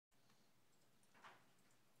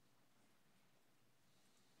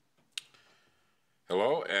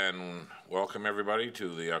Hello and welcome everybody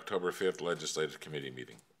to the October 5th Legislative Committee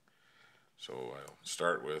meeting. So I'll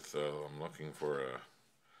start with, I'm looking for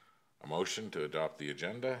a motion to adopt the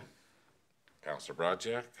agenda. Councillor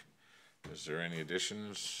Brodziak, is there any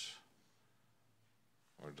additions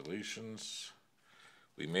or deletions?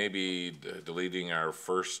 We may be deleting our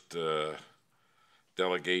first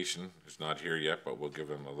delegation, who's not here yet, but we'll give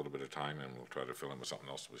him a little bit of time and we'll try to fill in with something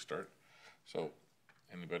else as we start. So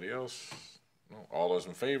anybody else? No. All those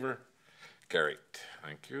in favor? Carried.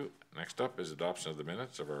 Thank you. Next up is adoption of the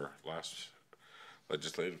minutes of our last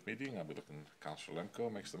legislative meeting. I'll be looking, Councillor Lemko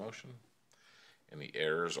makes the motion. Any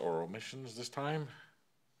errors or omissions this time?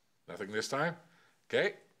 Nothing this time?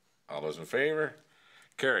 Okay. All those in favor?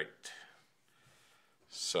 Carried.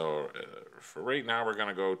 So for right now, we're going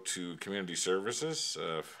to go to Community Services.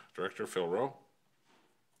 Director Phil Rowe.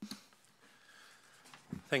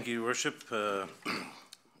 Thank you, Your Worship.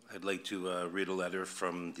 I'd like to read a letter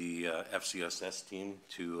from the FCSS team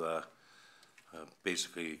to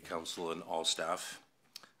basically council and all staff.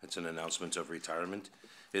 It's an announcement of retirement.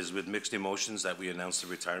 It is with mixed emotions that we announce the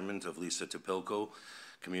retirement of Lisa Topilco,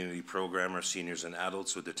 Community Programmer, Seniors and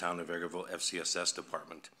Adults with the Town of Vegreville FCSS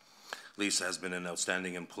Department. Lisa has been an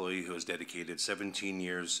outstanding employee who has dedicated 17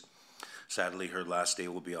 years. Sadly, her last day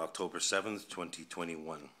will be October 7th,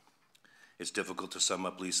 2021. It's difficult to sum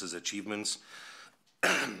up Lisa's achievements,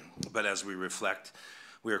 but as we reflect,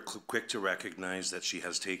 we are quick to recognize that she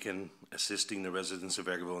has taken assisting the residents of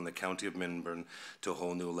Vegreville and the County of Minburn to a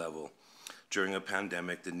whole new level. During a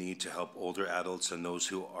pandemic, the need to help older adults and those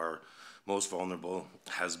who are most vulnerable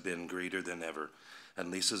has been greater than ever, and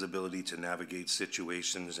Lisa's ability to navigate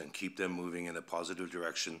situations and keep them moving in a positive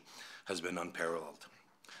direction has been unparalleled.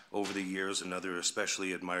 Over the years, another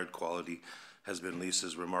especially admired quality has been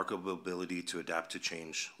Lisa's remarkable ability to adapt to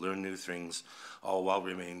change, learn new things, all while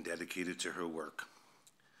remaining dedicated to her work.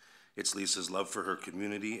 It's Lisa's love for her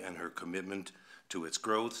community and her commitment to its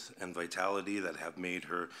growth and vitality that have made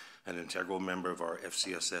her an integral member of our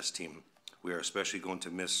FCSS team. We are especially going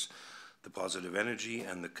to miss the positive energy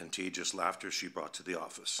and the contagious laughter she brought to the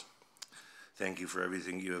office. Thank you for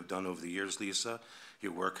everything you have done over the years, Lisa.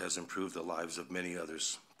 Your work has improved the lives of many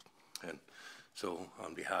others. And so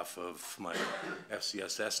on behalf of my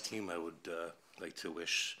FCSS team, I would like to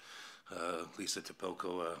wish Lisa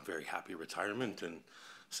Topilco a very happy retirement and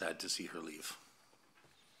sad to see her leave.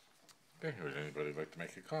 Okay, would anybody like to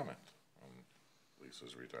make a comment on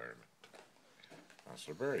Lisa's retirement?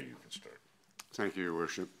 Councillor Barry, you can start. Thank you, Your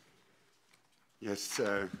Worship. Yes,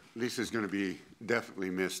 Lisa's going to be definitely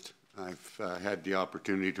missed. I've had the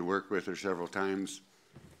opportunity to work with her several times.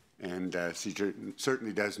 And she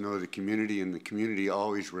certainly does know the community, and the community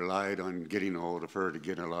always relied on getting a hold of her to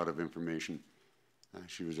get a lot of information.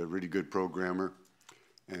 She was a really good programmer,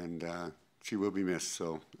 and she will be missed,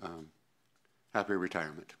 so happy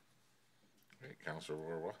retirement. Okay, Councillor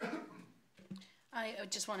Warwell. I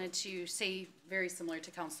just wanted to say, very similar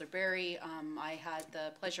to Councillor Barry, I had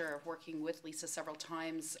the pleasure of working with Lisa several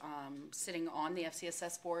times, sitting on the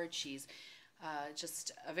FCSS board. She's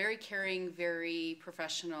just a very caring, very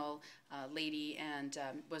professional lady, and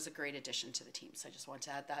was a great addition to the team. So I just want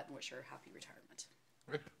to add that and wish her a happy retirement.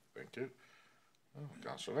 Good, thank you. Oh,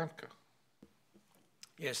 Councillor Lemke.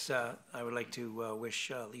 Yes, I would like to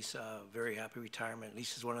wish Lisa a very happy retirement.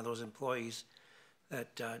 Lisa's one of those employees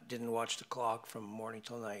that didn't watch the clock from morning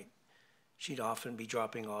till night. She'd often be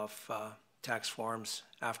dropping off tax forms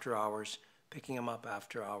after hours, picking them up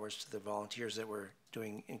after hours to the volunteers that were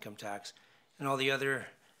doing income tax, and all the other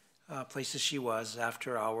places she was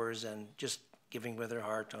after hours, and just giving with her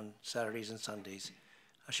heart on Saturdays and Sundays.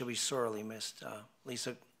 She'll be sorely missed.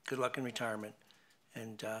 Lisa, good luck in retirement,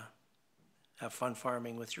 and have fun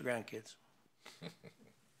farming with your grandkids.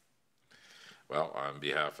 Well, on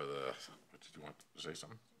behalf of the, did you want to say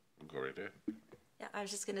something? We'll go right there. Yeah, I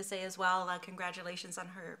was just going to say as well, congratulations on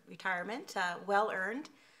her retirement. Well earned.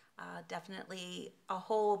 Definitely a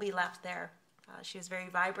hole will be left there. She was very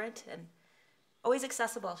vibrant and always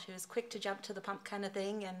accessible. She was quick to jump to the pump kind of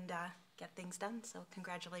thing and get things done. So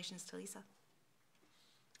congratulations to Lisa.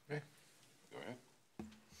 Okay, go ahead.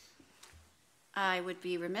 I would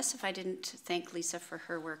be remiss if I didn't thank Lisa for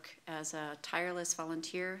her work as a tireless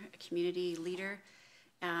volunteer, a community leader,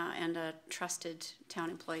 and a trusted town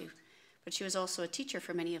employee. But she was also a teacher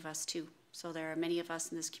for many of us too. So there are many of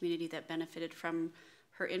us in this community that benefited from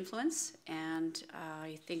her influence, and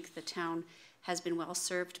I think the town has been well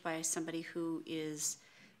served by somebody who is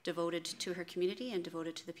devoted to her community and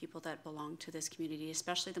devoted to the people that belong to this community,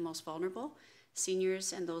 especially the most vulnerable,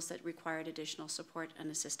 seniors and those that required additional support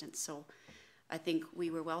and assistance. So I think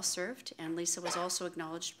we were well served, and Lisa was also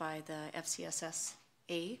acknowledged by the FCSS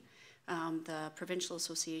the provincial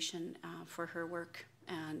association, for her work,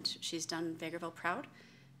 and she's done Vegreville proud,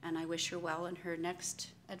 and I wish her well in her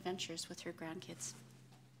next adventures with her grandkids.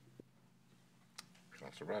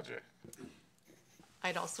 Councillor Rajah.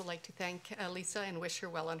 I'd also like to thank Lisa and wish her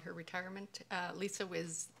well on her retirement. Lisa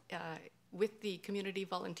was with the Community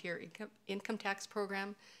Volunteer Income Tax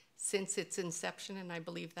Program since its inception, and I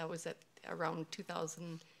believe that was at around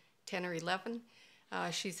 2010 or 11.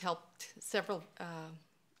 She's helped several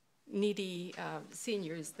needy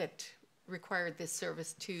seniors that required this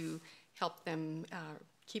service to help them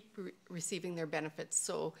keep receiving their benefits.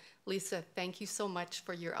 So Lisa, thank you so much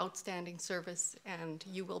for your outstanding service, and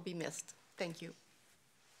you will be missed. Thank you.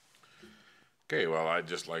 Okay, well, I'd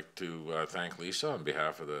just like to thank Lisa on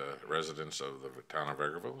behalf of the residents of the town of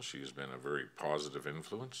Vegreville. She's been a very positive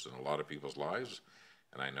influence in a lot of people's lives,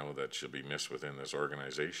 and I know that she'll be missed within this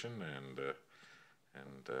organization, and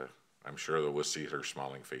I'm sure that we'll see her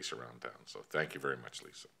smiling face around town. So thank you very much,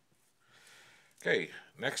 Lisa. Okay,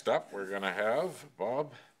 next up, we're going to have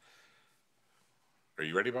Bob. Are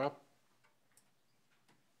you ready, Bob?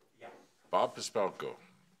 Yeah. Bob Pispelko,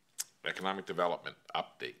 Economic Development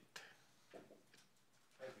Update.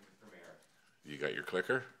 You got your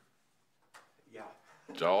clicker? Yeah.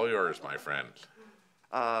 It's all yours, my friend.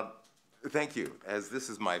 Thank you. As this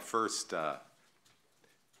is my first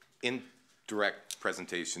indirect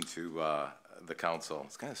presentation to the council,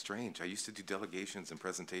 it's kind of strange. I used to do delegations and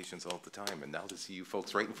presentations all the time, and now to see you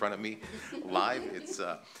folks right in front of me live,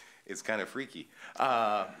 it's kind of freaky.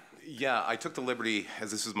 Yeah, I took the liberty,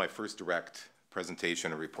 as this is my first direct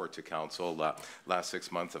presentation and report to council. Last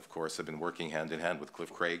 6 months, of course, I've been working hand in hand with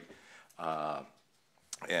Cliff Craig.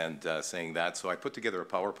 Saying that. So I put together a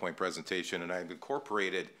PowerPoint presentation, and I've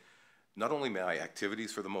incorporated not only my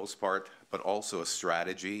activities for the most part, but also a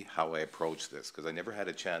strategy, how I approach this, because I never had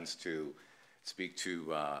a chance to speak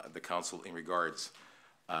to the council in regards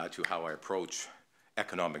to how I approach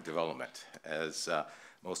economic development. As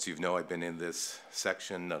most of you know, I've been in this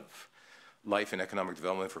section of life and economic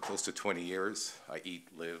development for close to 20 years. I eat,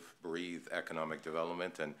 live, breathe economic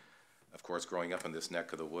development, and of course, growing up in this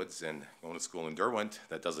neck of the woods and going to school in Derwent,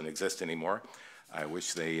 that doesn't exist anymore. I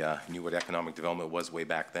wish they knew what economic development was way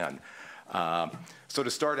back then. So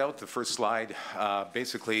to start out, the first slide,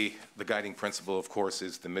 basically the guiding principle, of course,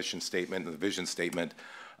 is the mission statement and the vision statement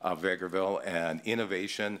of Vegreville, and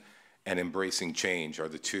innovation and embracing change are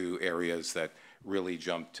the two areas that really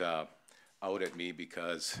jumped out at me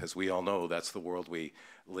because, as we all know, that's the world we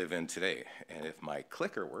live in today. And if my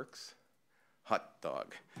clicker works, hot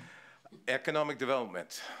dog. Economic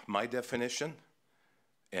development, my definition,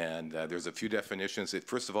 and there's a few definitions.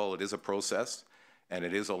 First of all, it is a process, and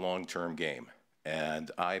it is a long-term game.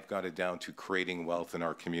 And I've got it down to creating wealth in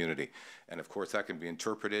our community. And of course, that can be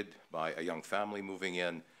interpreted by a young family moving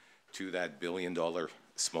in to that billion-dollar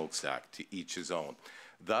smokestack, to each his own.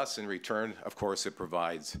 Thus, in return, of course, it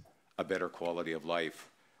provides a better quality of life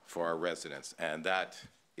for our residents. And that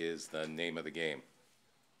is the name of the game.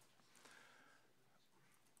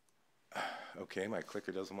 Okay, my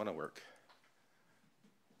clicker doesn't want to work.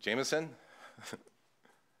 Jameson?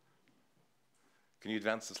 Can you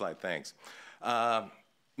advance the slide? Thanks.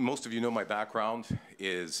 Most of you know my background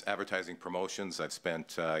is advertising promotions. I've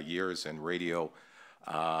spent years in radio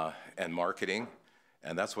and marketing,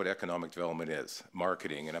 and that's what economic development is,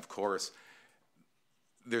 marketing. And of course,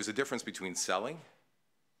 there's a difference between selling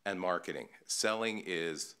and marketing. Selling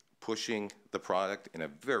is pushing the product in a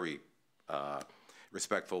very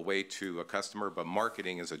respectful way to a customer, but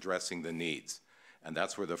marketing is addressing the needs. And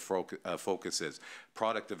that's where the focus is.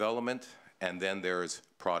 Product development, and then there's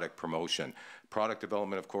product promotion. Product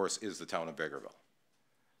development, of course, is the town of Vegreville.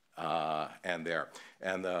 And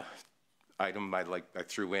the item I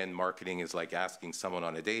threw in, marketing is like asking someone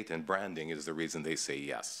on a date, and branding is the reason they say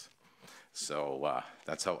yes. So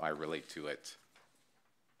that's how I relate to it.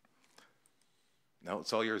 No,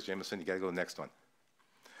 it's all yours, Jameson. You gotta go to the next one.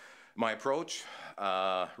 My approach,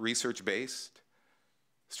 research-based,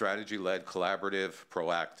 strategy-led, collaborative,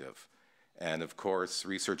 proactive. And of course,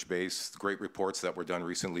 research-based, great reports that were done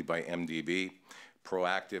recently by MDB,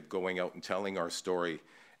 proactive, going out and telling our story.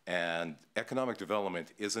 And economic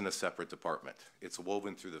development isn't a separate department. It's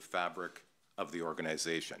woven through the fabric of the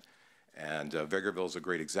organization. And Vegreville is a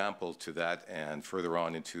great example to that, and further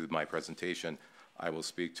on into my presentation, I will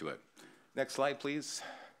speak to it. Next slide, please.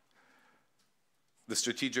 The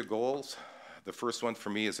strategic goals, the first one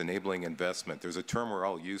for me is enabling investment. There's a term we're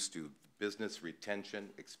all used to, business retention,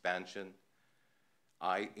 expansion.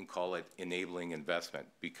 I call it enabling investment,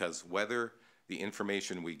 because whether the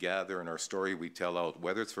information we gather and our story we tell out,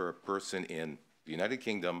 whether it's for a person in the United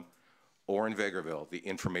Kingdom or in Vegreville, the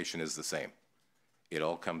information is the same. It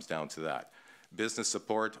all comes down to that. Business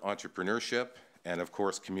support, entrepreneurship, and of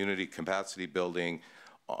course, community capacity building,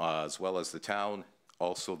 as well as the town,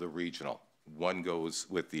 also the regional. One goes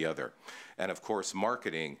with the other. And of course,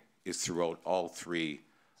 marketing is throughout all three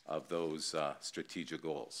of those strategic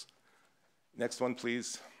goals. Next one,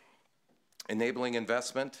 please. Enabling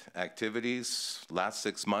investment activities, last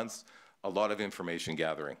 6 months, a lot of information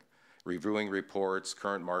gathering. Reviewing reports,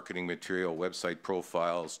 current marketing material, website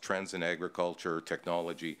profiles, trends in agriculture,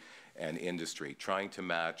 technology, and industry, trying to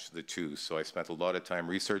match the two. So I spent a lot of time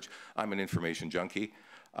research. I'm an information junkie.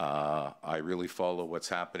 I really follow what's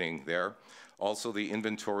happening there. Also, the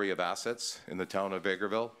inventory of assets in the town of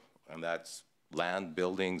Vegreville, and that's land,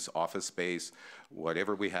 buildings, office space,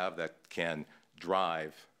 whatever we have that can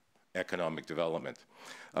drive economic development.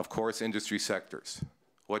 Of course, industry sectors.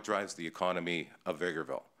 What drives the economy of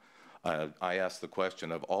Vegreville? I asked the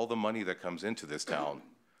question of all the money that comes into this town,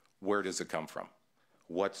 where does it come from?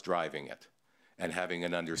 What's driving it? And having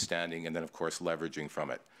an understanding, and then of course leveraging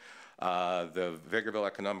from it. The Vegreville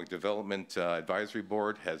Economic Development Advisory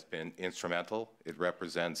Board has been instrumental. It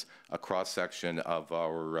represents a cross-section of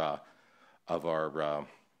our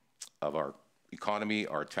economy,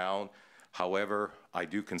 our town. However, I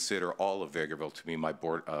do consider all of Vegreville to be my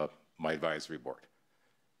board, my advisory board.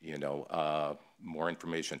 You know, more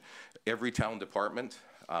information. Every town department,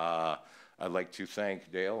 I'd like to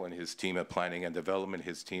thank Dale and his team of planning and development,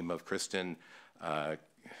 his team of Kristen,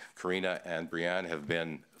 Karina, and Brianne have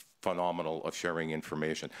been phenomenal of sharing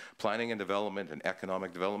information. Planning and development and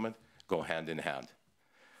economic development go hand in hand.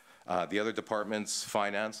 The other departments,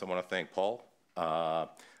 finance, I want to thank Paul.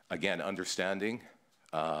 Again, understanding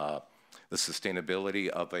the sustainability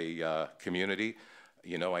of a community.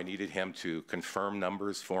 You know, I needed him to confirm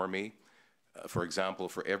numbers for me. For example,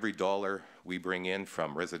 for every dollar we bring in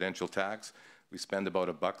from residential tax, we spend about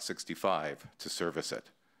 $1.65 to service it.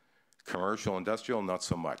 Commercial, industrial, not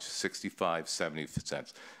so much, 65, 70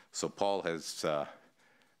 cents. So Paul has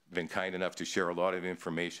been kind enough to share a lot of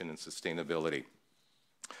information and sustainability.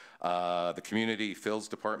 The community, Phil's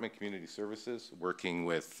department, community services, working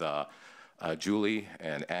with Julie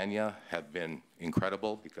and Anya have been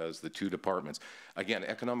incredible because the two departments, again,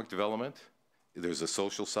 economic development, there's a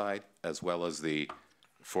social side as well as the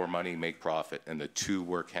for money, make profit, and the two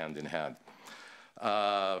work hand in hand.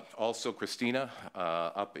 Also, Christina,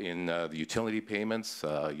 up in the utility payments,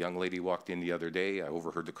 a young lady walked in the other day. I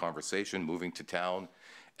overheard the conversation, moving to town,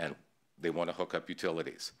 and they want to hook up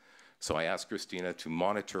utilities. So I asked Christina to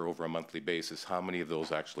monitor over a monthly basis how many of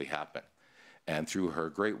those actually happen. And through her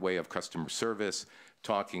great way of customer service,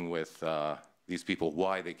 talking with these people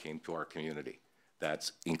why they came to our community.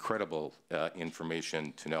 That's incredible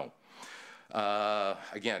information to know.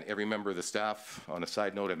 Again, every member of the staff, on a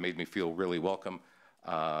side note, have made me feel really welcome.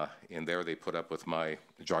 In there, they put up with my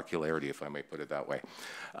jocularity, if I may put it that way.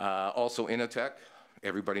 Also, Inotech,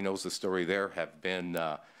 everybody knows the story there, have been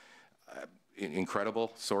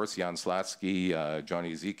incredible source, Jan Slatsky,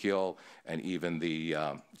 Johnny Ezekiel, and even the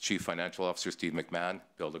Chief Financial Officer, Steve McMahon,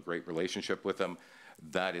 built a great relationship with them.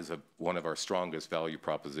 That is one of our strongest value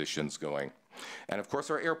propositions going. And of course,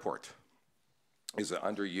 our airport is an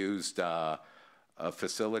underused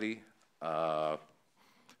facility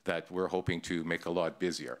that we're hoping to make a lot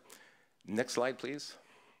busier. Next slide, please.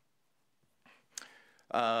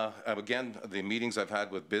 Again, the meetings I've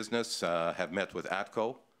had with business have met with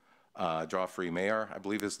ATCO, Joffrey Mayer, I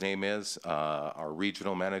believe his name is, our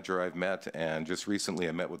regional manager I've met, and just recently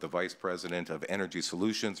I met with the Vice President of Energy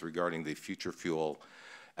Solutions regarding the future fuel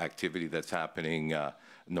activity that's happening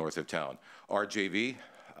north of town. RJV,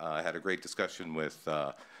 I had a great discussion with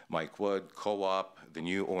Mike Wood, Co-op, the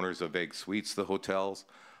new owners of Egg Suites, the hotels.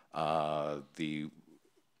 The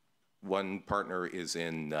one partner is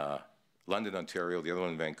in London, Ontario, the other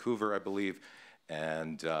one in Vancouver, I believe,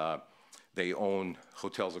 and they own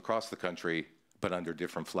hotels across the country, but under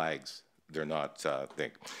different flags. They're not,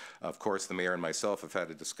 Of course, the mayor and myself have had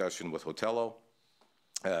a discussion with Hotello,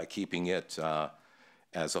 keeping it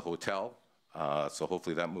as a hotel. So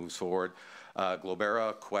hopefully that moves forward.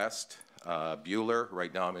 Globera, Quest, Bueller.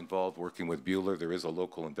 Right now I'm involved working with Bueller. There is a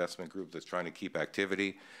local investment group that's trying to keep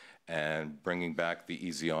activity and bringing back the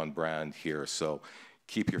Easy On brand here. So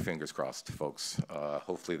keep your fingers crossed, folks.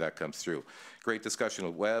 Hopefully that comes through. Great discussion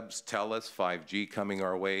with Webbs, TELUS, 5G coming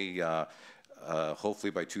our way,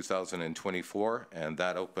 hopefully by 2024, and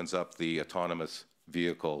that opens up the autonomous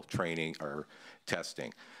vehicle training or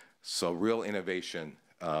testing. So real innovation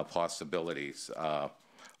possibilities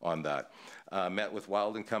on that. Met with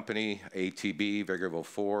Wild and Company, ATB, Vegreville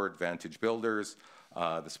Ford, Vantage Builders.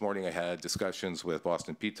 This morning I had discussions with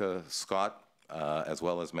Boston Pizza, Scott, as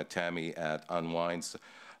well as met Tammy at Unwinds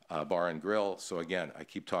Bar and Grill. So again, I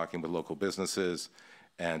keep talking with local businesses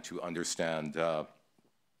and to understand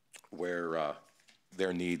where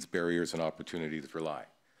their needs, barriers, and opportunities lie.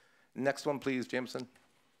 Next one, please, Jameson.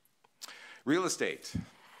 Real estate.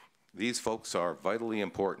 These folks are vitally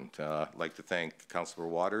important. I'd like to thank Councillor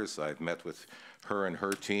Waters. I've met with her and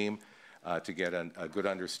her team to get a good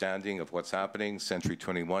understanding of what's happening. Century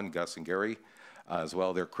 21, Gus and Gary, as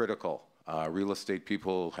well, they're critical. Real estate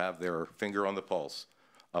people have their finger on the pulse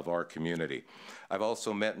of our community. I've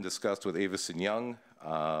also met and discussed with Avison Young,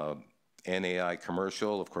 NAI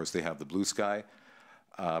Commercial. Of course, they have the Blue Sky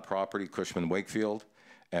property, Cushman Wakefield,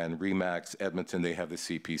 and Remax Edmonton, they have the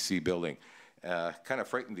CPC building. Kind of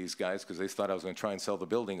frightened these guys because they thought I was going to try and sell the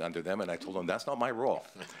building under them, and I told them that's not my role.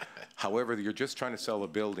 However, you're just trying to sell a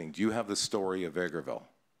building. Do you have the story of Vegreville?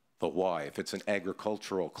 The why? If it's an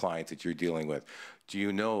agricultural client that you're dealing with, do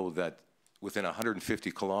you know that within a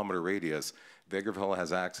 150-kilometer radius, Vegreville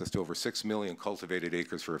has access to over 6 million cultivated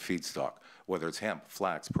acres for a feedstock, whether it's hemp,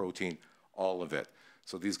 flax, protein, all of it.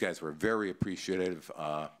 So these guys were very appreciative.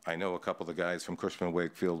 I know a couple of the guys from Cushman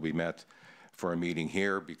Wakefield we met for a meeting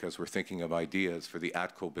here because we're thinking of ideas for the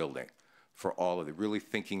ATCO building, for all of it, really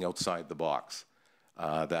thinking outside the box.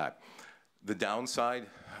 That. The downside,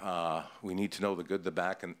 we need to know the good, the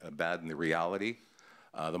bad, and the reality.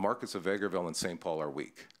 The markets of Vegreville and St. Paul are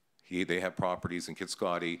weak. They have properties in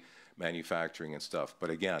Kitscoty, manufacturing and stuff. But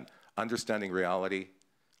again, understanding reality,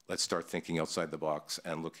 let's start thinking outside the box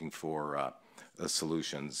and looking for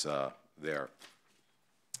solutions there.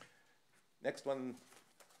 Next one.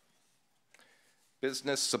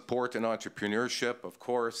 Business support and entrepreneurship. Of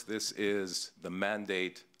course, this is the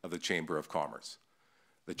mandate of the Chamber of Commerce.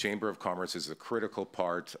 The Chamber of Commerce is a critical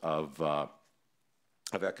part of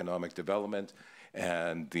economic development,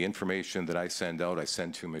 and the information that I send out, I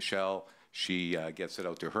send to Michelle. She gets it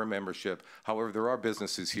out to her membership. However, there are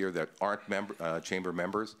businesses here that aren't Chamber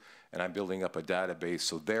members, and I'm building up a database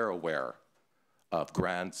so they're aware of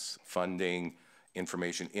grants, funding,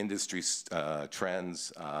 information, industry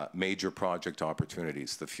trends, major project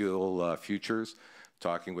opportunities. The fuel futures,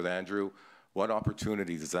 talking with Andrew, what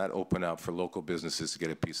opportunities does that open up for local businesses to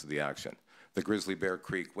get a piece of the action? The Grizzly Bear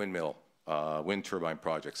Creek windmill, wind turbine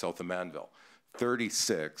project, south of Manville,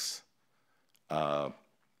 36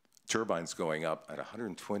 turbines going up at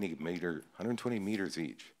 120 meters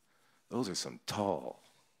each. Those are some tall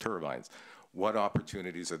turbines. What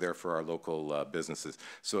opportunities are there for our local businesses?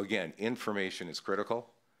 So again, information is critical,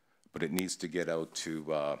 but it needs to get out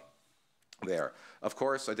to there. Of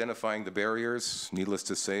course, identifying the barriers, needless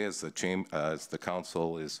to say, as the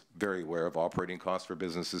council is very aware of operating costs for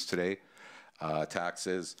businesses today,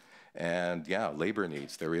 taxes, and yeah, labor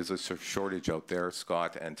needs. There is a shortage out there.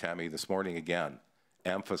 Scott and Tammy this morning again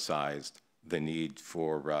emphasized the need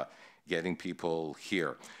for getting people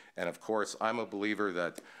here. And of course, I'm a believer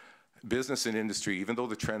that business and industry, even though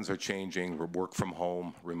the trends are changing, work from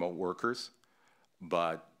home, remote workers,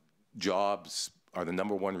 but jobs are the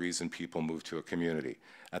 #1 reason people move to a community.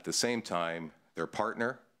 At the same time, their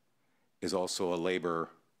partner is also a labor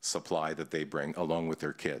supply that they bring along with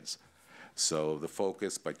their kids. So the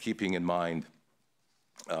focus, but keeping in mind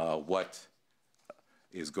what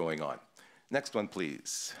is going on. Next one,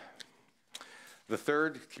 please. The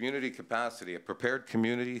third, community capacity, a prepared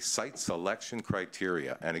community site selection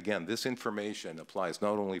criteria. And again, this information applies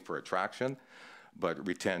not only for attraction, but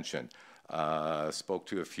retention. Spoke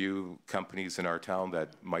to a few companies in our town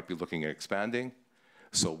that might be looking at expanding.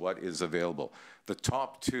 So what is available? The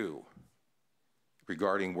top 2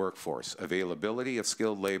 regarding workforce, availability of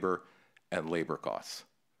skilled labor and labor costs.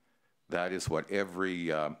 That is what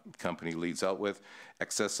every company leads out with.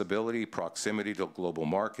 Accessibility, proximity to global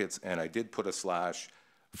markets, and I did put a slash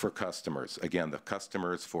for customers. Again, the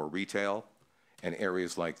customers for retail and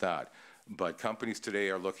areas like that. But companies today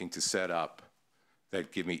are looking to set up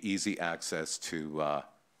that give me easy access to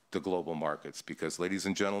the global markets because, ladies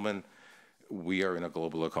and gentlemen, we are in a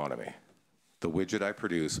global economy. The widget I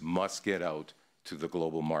produce must get out to the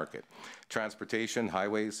global market. Transportation,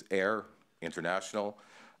 highways, air, international,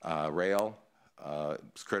 rail,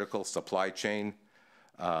 is critical, supply chain,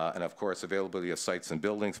 and of course availability of sites and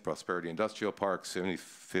buildings, Prosperity Industrial Park,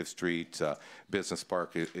 75th Street Business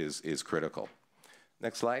Park is critical.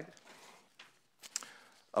 Next slide.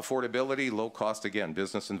 Affordability, low cost, again,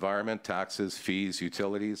 business environment, taxes, fees,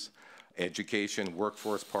 utilities, education,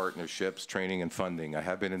 workforce partnerships, training and funding. I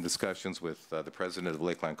have been in discussions with the president of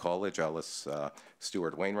Lakeland College, Alice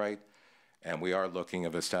Stewart Wainwright, And we are looking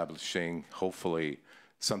of establishing, hopefully,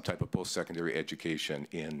 some type of post-secondary education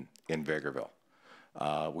in Vegreville.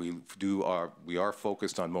 We are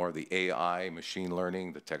focused on more of the AI, machine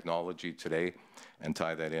learning, the technology today, and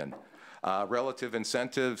tie that in. Relative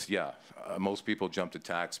incentives, most people jump to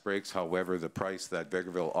tax breaks. However, the price that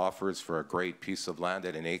Vegreville offers for a great piece of land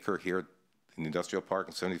at an acre here in the industrial park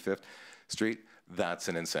on 75th Street, that's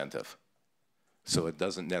an incentive. So it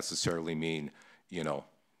doesn't necessarily mean, you know,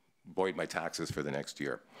 void my taxes for the next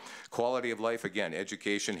year. Quality of life, again,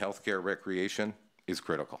 education, healthcare, recreation is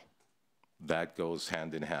critical. That goes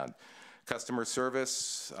hand in hand. Customer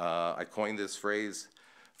service, I coined this phrase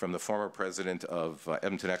from the former president of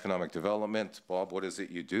Edmonton Economic Development. Bob, what is it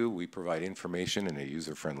you do? We provide information in a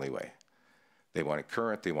user-friendly way. They want it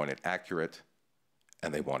current, they want it accurate,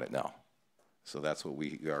 and they want it now. So that's what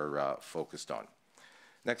we are focused on.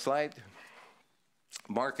 Next slide.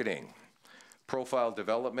 Marketing. Profile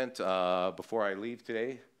development. Before I leave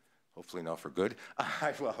today, hopefully not for good,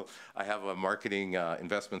 I have a marketing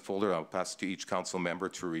investment folder I'll pass to each council member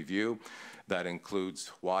to review. That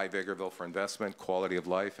includes why Vegreville for investment, quality of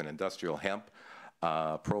life, and industrial hemp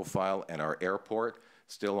profile, and our airport.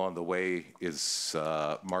 Still on the way is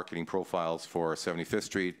marketing profiles for 75th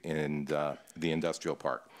Street and the industrial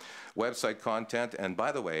park. Website content, and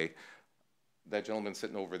by the way, that gentleman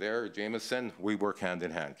sitting over there, Jameson, we work hand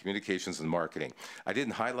in hand, communications and marketing. I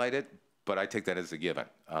didn't highlight it, but I take that as a given.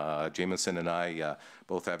 Jameson and I,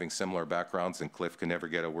 both having similar backgrounds, and Cliff can never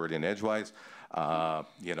get a word in edgewise,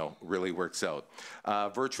 you know, really works out.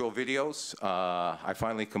 Virtual videos, I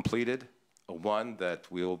finally completed one that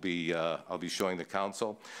we'll be, I'll be showing the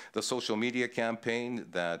council. The social media campaign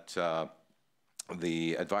that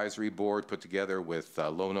the advisory board put together with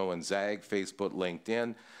Lono and Zag, Facebook,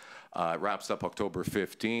 LinkedIn, wraps up October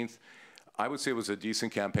 15th. I would say it was a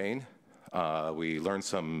decent campaign. We learned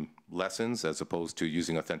some lessons as opposed to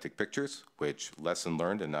using authentic pictures, which lesson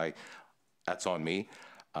learned, and that's on me,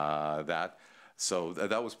 So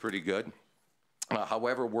that was pretty good.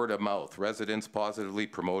 However, word of mouth, residents positively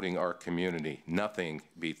promoting our community. Nothing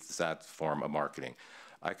beats that form of marketing.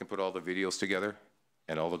 I can put all the videos together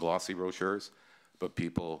and all the glossy brochures, but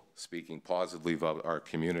people speaking positively about our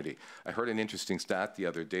community. I heard an interesting stat the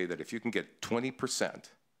other day that if you can get 20%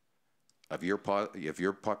 of your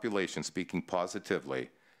population speaking positively,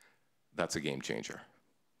 that's a game changer.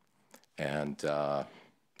 And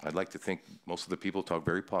I'd like to think most of the people talk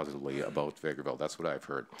very positively about Vegreville. That's what I've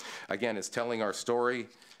heard. Again, it's telling our story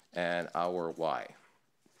and our why.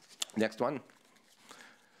 Next one.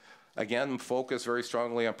 Again, focus very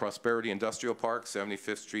strongly on Prosperity Industrial Park,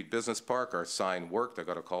 75th Street Business Park. Our sign worked. I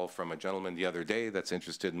got a call from a gentleman the other day that's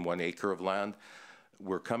interested in 1 acre of land.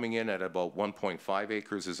 We're coming in at about 1.5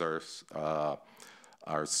 acres is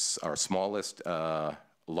our smallest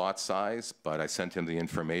lot size, but I sent him the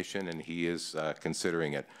information and he is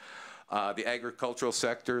considering it. The agricultural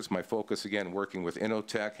sectors, my focus again, working with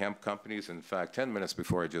Innotech, hemp companies. In fact, 10 minutes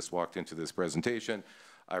before I just walked into this presentation,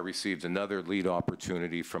 I received another lead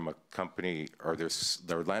opportunity from a company, or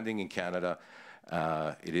they're landing in Canada.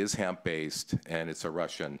 It is hemp-based, and it's a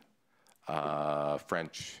Russian,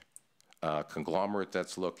 French conglomerate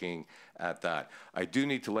that's looking at that. I do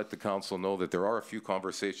need to let the council know that there are a few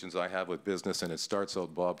conversations I have with business, and it starts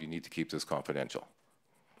out, Bob, you need to keep this confidential.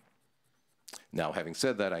 Now, having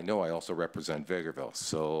said that, I know I also represent Vegreville,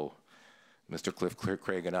 so Mr. Cliff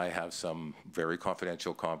Craig and I have some very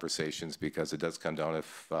confidential conversations because it does come down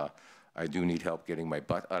if I do need help getting my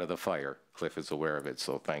butt out of the fire. Cliff is aware of it,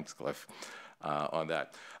 so thanks, Cliff, on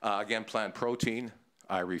that. Again, plant protein.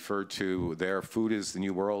 I referred to their food is the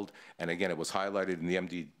new world, and again, it was highlighted in the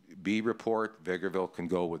MDB report. Vegreville can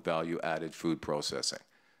go with value-added food processing.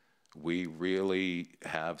 We really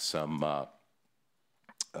have some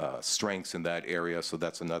strengths in that area, so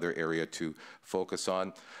that's another area to focus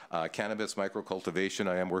on. Cannabis micro-cultivation,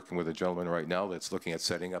 I am working with a gentleman right now that's looking at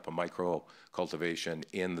setting up a micro-cultivation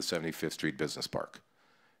in the 75th Street Business Park.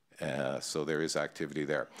 So there is activity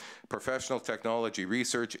there. Professional technology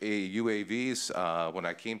research, UAVs. When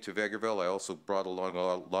I came to Vegreville, I also brought along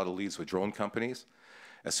a lot of leads with drone companies.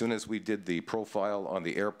 As soon as we did the profile on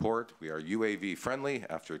the airport, we are UAV friendly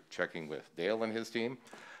after checking with Dale and his team.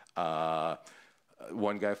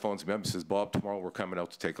 One guy phones me up and says, Bob, tomorrow we're coming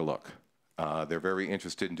out to take a look. They're very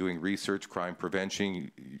interested in doing research, crime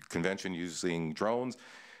prevention using drones.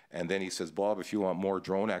 And then he says, Bob, if you want more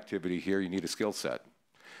drone activity here, you need a skill set.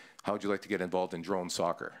 How would you like to get involved in drone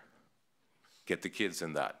soccer? Get the kids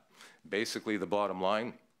in that. Basically, the bottom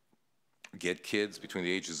line, get kids between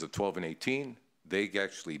the ages of 12 and 18. They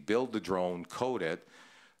actually build the drone, code it.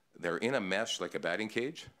 They're in a mesh like a batting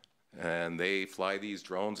cage. and they fly these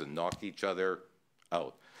drones and knock each other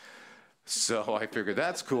out. So I figured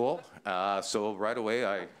that's cool. So right away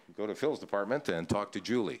I go to Phil's department and talk to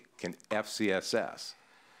Julie, can FCSS,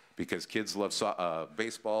 because kids love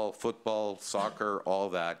baseball, football, soccer, all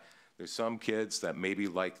that. There's some kids that maybe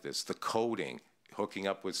like this, the coding, hooking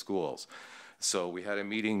up with schools. So we had a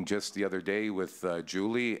meeting just the other day with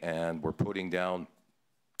Julie, and we're putting down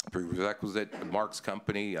prerequisite. Mark's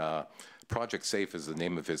company, Project Safe is the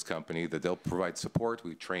name of his company, that they'll provide support.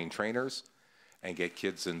 We train trainers and get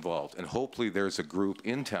kids involved. And hopefully there's a group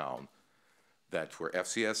in town that where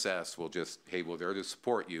FCSS will just, hey, we're there to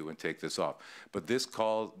support you and take this off. But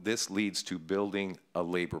this leads to building a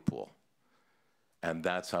labor pool. And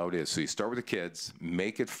that's how it is. So you start with the kids,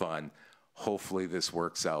 make it fun. Hopefully this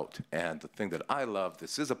works out. And the thing that I love,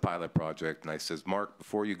 this is a pilot project, and I says, Mark,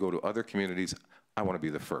 before you go to other communities, I want to be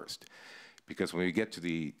the first. Because when we get to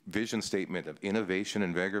the vision statement of innovation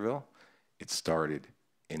in Vegreville, it started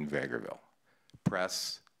in Vegreville.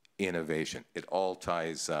 Press, innovation, it all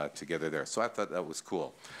ties together there. So I thought that was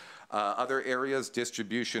cool. Other areas,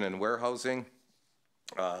 distribution and warehousing.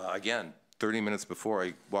 Again, 30 minutes before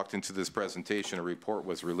I walked into this presentation, a report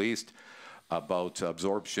was released about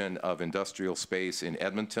absorption of industrial space in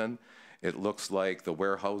Edmonton. It looks like the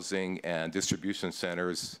warehousing and distribution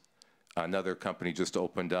centers, another company just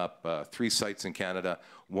opened up 3 sites in Canada.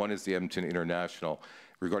 One is the Edmonton International.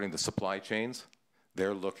 Regarding the supply chains,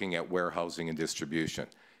 they're looking at warehousing and distribution.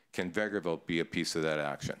 Can Vegreville be a piece of that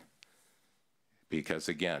action? Because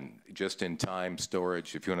again, just in time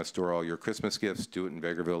storage, if you want to store all your Christmas gifts, do it in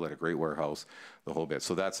Vegreville at a great warehouse, the whole bit.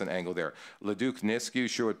 So that's an angle there. Leduc, Nisku,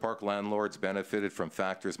 Sherwood Park landlords benefited from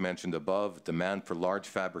factors mentioned above. Demand for large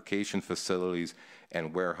fabrication facilities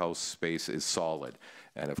and warehouse space is solid.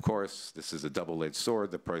 And of course, this is a double-edged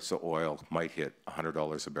sword. The price of oil might hit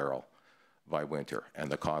 $100 a barrel by winter, and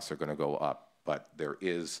the costs are going to go up. But there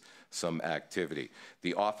is some activity.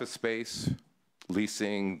 The office space,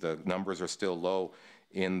 leasing, the numbers are still low.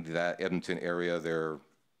 In that Edmonton area, they're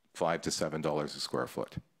 $5 to $7 a square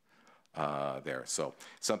foot there. So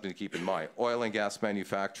something to keep in mind. Oil and gas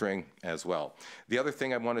manufacturing as well. The other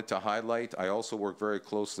thing I wanted to highlight, I also work very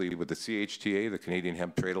closely with the CHTA, the Canadian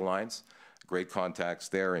Hemp Trade Alliance. Great contacts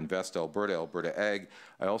there, Invest Alberta, Alberta Ag.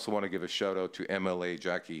 I also want to give a shout out to MLA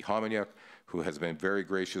Jackie Hominiuk, who has been very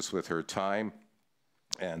gracious with her time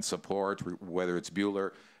and support, whether it's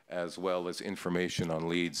Bueller, as well as information on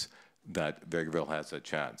leads that Vegreville has a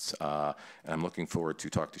chance. And I'm looking forward to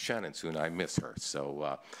talk to Shannon soon. I miss her.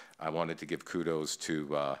 So I wanted to give kudos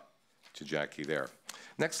to Jackie there.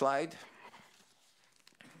 Next slide.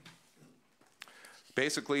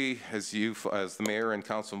 Basically, as the mayor and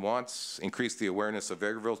council wants, increase the awareness of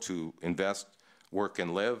Vegreville to invest, work,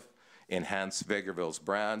 and live, enhance Vegreville's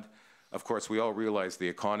brand. Of course, we all realize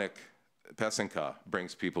the iconic Pesinka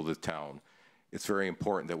brings people to town. It's very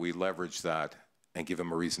important that we leverage that and give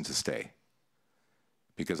them a reason to stay.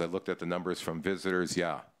 Because I looked at the numbers from visitors,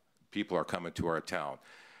 yeah, people are coming to our town.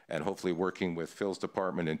 And hopefully working with Phil's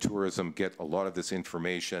department and tourism, get a lot of this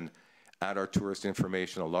information at our tourist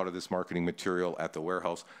information, a lot of this marketing material at the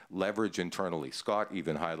warehouse, leverage internally. Scott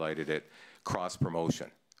even highlighted it,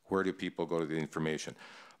 cross-promotion. Where do people go to the information?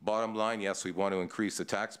 Bottom line, yes, we want to increase the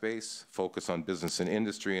tax base, focus on business and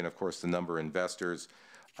industry, and of course the number of investors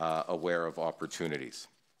aware of opportunities.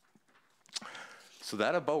 So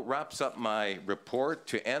that about wraps up my report.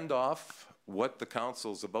 To end off, what the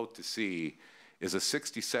council is about to see is a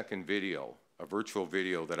 60-second video, a virtual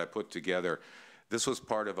video that I put together. This was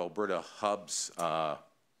part of Alberta Hub's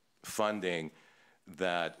funding,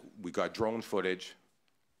 that we got drone footage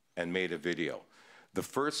and made a video. The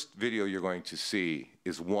first video you're going to see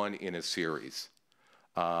is one in a series.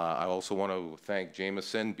 I also want to thank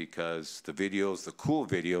Jameson, because the videos, the cool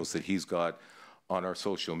videos that he's got on our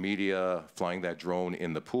social media, flying that drone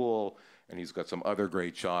in the pool, and he's got some other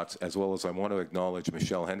great shots, as well as I want to acknowledge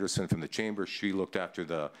Michelle Henderson from the Chamber. She looked after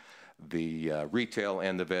the retail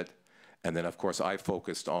end of it. And then, of course, I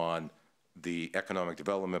focused on the economic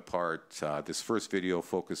development part. This first video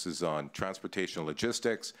focuses on transportation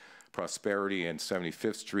logistics, prosperity and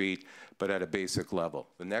 75th Street, but at a basic level.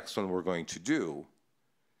 The next one we're going to do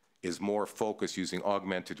is more focused using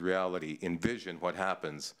augmented reality, envision what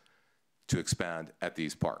happens to expand at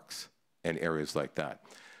these parks and areas like that.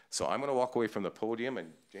 So I'm gonna walk away from the podium,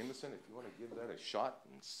 and Jameson, if you wanna give that a shot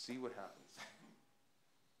and see what happens.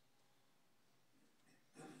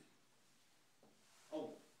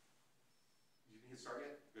 Oh, you didn't start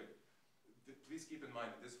yet? Good. Please keep in mind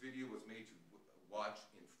that this video was made to watch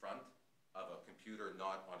in front of a computer,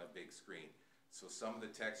 not on a big screen. So some of the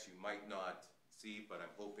text you might not see, but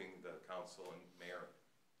I'm hoping the council and mayor,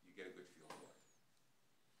 you get a good feel for it.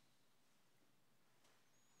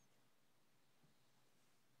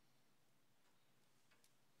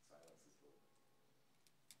 Silence is golden.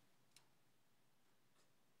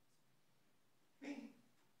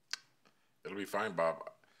 It'll be fine, Bob.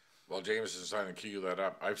 While James is trying to cue that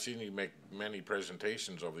up, I've seen you make many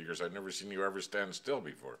presentations over the years. I've never seen you ever stand still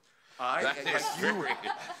before. I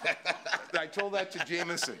told that to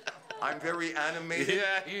Jameson. I'm very animated.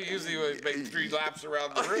 Yeah, you usually would make 3 laps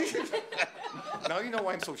around the room. Now you know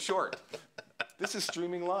why I'm so short. This is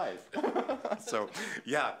streaming live. So,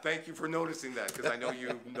 yeah, thank you for noticing that, because I know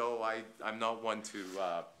you know I'm not one to...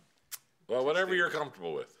 Well, whatever you're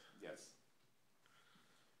comfortable with. Yes.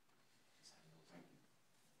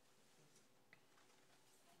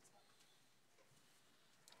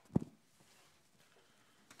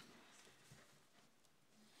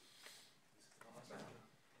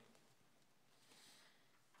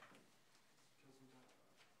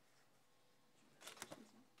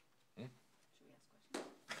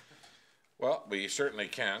 Well, we certainly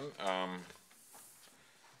can.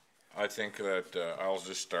 I think that I'll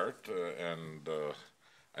just start, and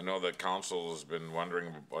I know that council has been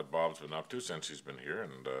wondering what Bob's been up to since he's been here,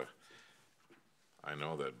 and I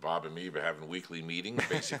know that Bob and me have been having weekly meetings,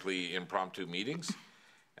 basically impromptu meetings,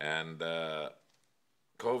 and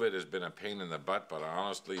COVID has been a pain in the butt, but I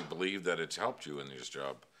honestly believe that it's helped you in this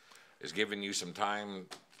job. It's given you some time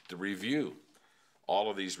to review all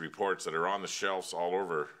of these reports that are on the shelves all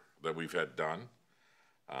over that we've had done.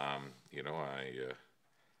 You know,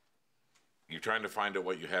 you're trying to find out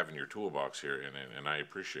what you have in your toolbox here, and I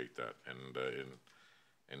appreciate that.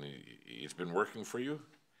 And it's been working for you.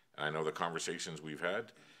 And I know the conversations we've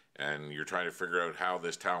had, and you're trying to figure out how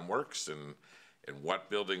this town works and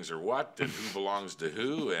what buildings are what and who belongs to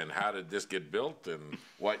who and how did this get built and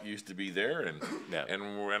what used to be there and Yeah.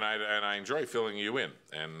 and I enjoy filling you in,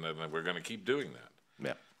 and we're going to keep doing that.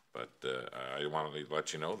 Yeah. But I wanted to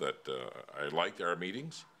let you know that I like our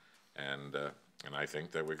meetings, and I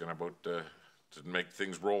think that we're going to make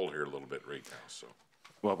things roll here a little bit right now. So,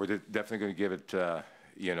 Well, we're definitely going to give it,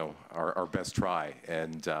 you know, our best try.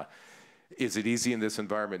 And is it easy in this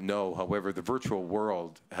environment? No. However, the virtual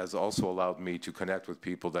world has also allowed me to connect with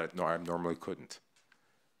people that I normally couldn't.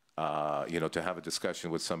 You know, to have a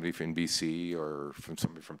discussion with somebody from BC or from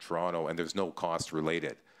somebody from Toronto, and there's no cost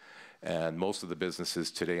related. And most of the businesses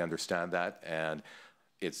today understand that, and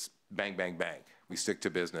it's bang, bang, bang. We stick to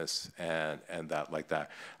business and that like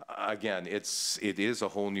that. Again, it is a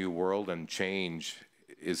whole new world, and change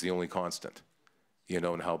is the only constant, you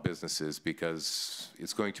know, in how business is, because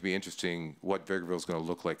it's going to be interesting what Vegreville is going to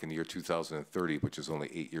look like in the year 2030, which is only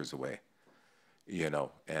 8 years away, you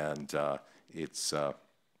know, and it's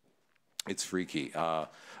freaky.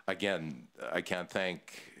 Again, I can't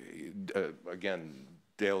thank, again,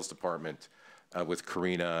 Dale's department with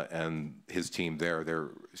Karina and his team there. They're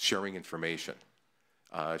sharing information.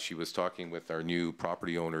 She was talking with our new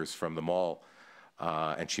property owners from the mall,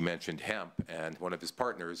 and she mentioned hemp, and one of his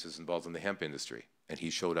partners is involved in the hemp industry, and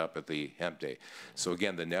he showed up at the hemp day. So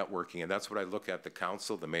again, the networking, and that's what I look at, the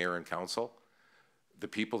council, the mayor and council, the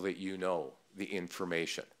people that you know, the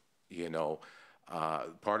information, you know.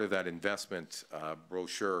 Part of that investment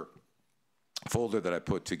brochure folder that I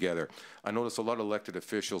put together, I noticed a lot of elected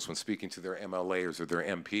officials, when speaking to their MLAs or their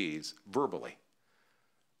MPs, verbally.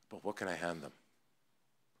 But what can I hand them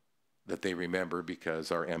that they remember,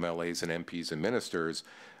 because our MLAs and MPs and ministers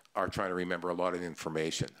are trying to remember a lot of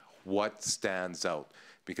information. What stands out?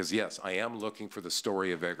 Because yes, I am looking for the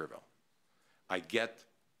story of Vegreville. I get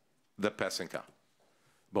the Pesinka,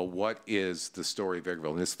 but what is the story of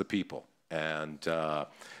Vegreville? And it's the people, and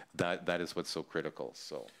that is what's so critical.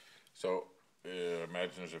 So.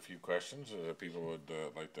 Imagine there's a few questions that people would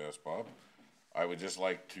like to ask Bob. I would just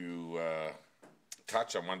like to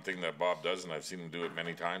touch on one thing that Bob does, and I've seen him do it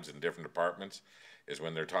many times in different departments, is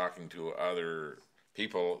when they're talking to other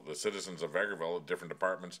people, the citizens of Vegreville at different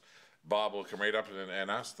departments, Bob will come right up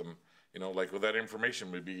and ask them, you know, like, well, that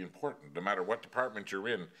information would be important. No matter what department you're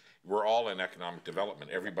in, we're all in economic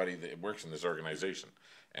development, everybody that works in this organization.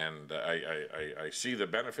 And I see the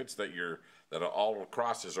benefits that all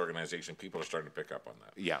across this organization, people are starting to pick up on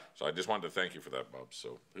that. Yeah. So I just wanted to thank you for that, Bob.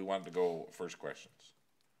 So who wanted to go first questions?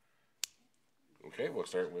 Okay, we'll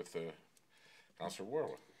start with Councillor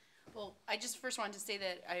Warwick. Well, I just first wanted to say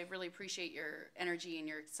that I really appreciate your energy and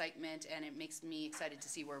your excitement, and it makes me excited to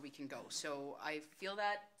see where we can go. So I feel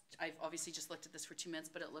that. I've obviously just looked at this for 2 minutes,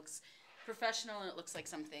 but it looks professional, and it looks like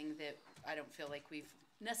something that I don't feel like we've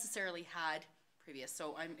necessarily had previous.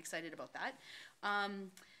 So I'm excited about that.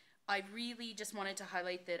 I really just wanted to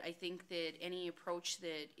highlight that I think that any approach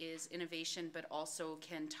that is innovation but also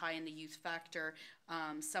can tie in the youth factor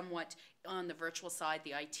somewhat on the virtual side,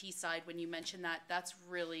 the IT side, when you mentioned that, that's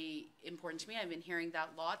really important to me. I've been hearing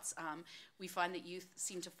that lots. We find that youth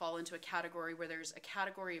seem to fall into a category where there's a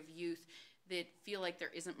category of youth that feel like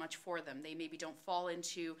there isn't much for them. They maybe don't fall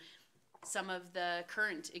into some of the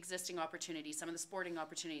current existing opportunities, some of the sporting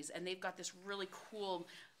opportunities, and they've got this really cool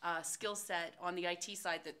skill set on the IT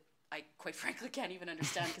side that I quite frankly can't even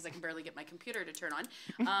understand because I can barely get my computer to turn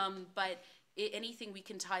on. But anything we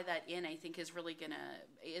can tie that in, I think is really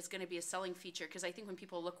gonna be a selling feature, because I think when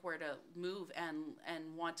people look where to move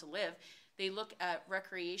and want to live, they look at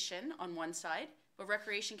recreation on one side. But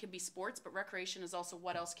recreation can be sports, but recreation is also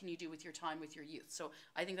what else can you do with your time with your youth. So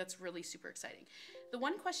I think that's really super exciting. The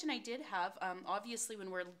one question I did have, obviously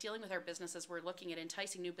when we're dealing with our businesses, we're looking at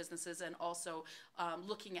enticing new businesses and also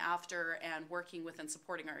looking after and working with and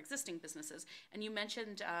supporting our existing businesses. And you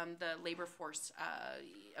mentioned the labor force,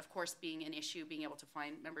 of course, being an issue, being able to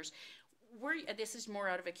find members. This is more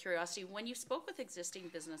out of a curiosity. When you spoke with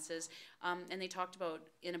existing businesses and they talked about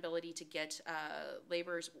inability to get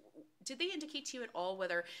laborers, did they indicate to you at all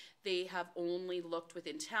whether they have only looked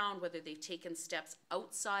within town, whether they've taken steps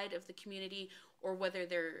outside of the community, or whether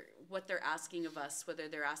what they're asking of us, whether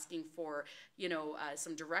they're asking for, you know,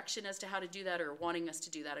 some direction as to how to do that or wanting us to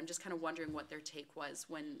do that? I'm just kind of wondering what their take was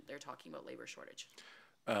when they're talking about labor shortage.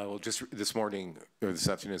 Well, just this morning, or this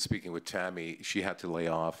afternoon, speaking with Tammy, she had to lay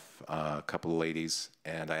off a couple of ladies,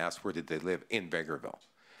 and I asked where did they live? In Vegreville.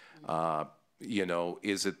 You know,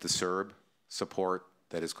 is it the CERB support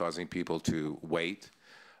that is causing people to wait?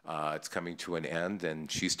 It's coming to an end, and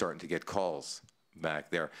she's starting to get calls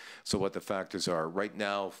back there. So what the factors are, right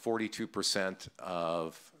now, 42%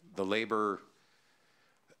 of the labor,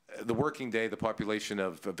 the working day, the population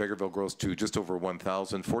of Vegreville grows to just over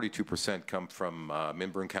 1,000. 42% come from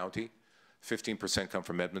Minburn County, 15% come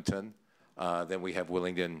from Edmonton. Then we have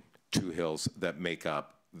Willingdon, Two Hills that make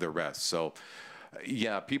up the rest. So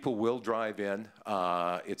yeah, people will drive in.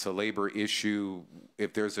 It's a labor issue.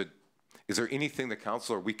 If there's is there anything the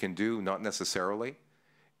council or we can do? Not necessarily.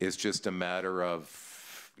 It's just a matter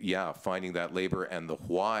of, yeah, finding that labor and the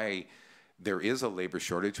why there is a labor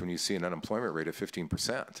shortage when you see an unemployment rate of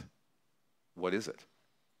 15%. What is it?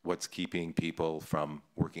 What's keeping people from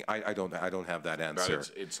working? I don't have that answer.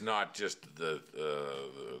 But it's not just the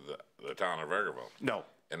town of Vegreville. No.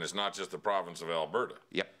 And it's not just the province of Alberta.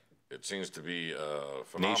 Yep. It seems to be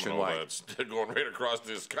phenomenal. Nationwide. That's going right across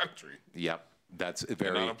this country. Yep. That's very.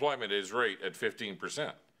 And unemployment is rate at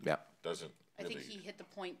 15%. Yeah. Doesn't. I think he hit the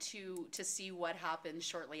point to see what happened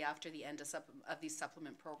shortly after the end of these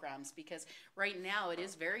supplement programs, because right now it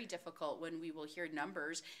is very difficult when we will hear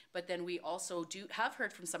numbers, but then we also have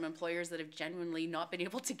heard from some employers that have genuinely not been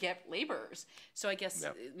able to get laborers. So I guess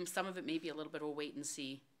some of it may be a little bit of a wait and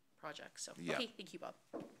see project. So okay, thank you, Bob.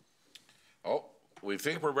 Oh, we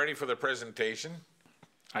think we're ready for the presentation.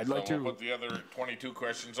 I'd like to put the other 22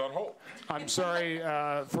 questions on hold. I'm sorry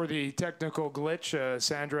for the technical glitch.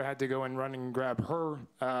 Sandra had to go and run and grab her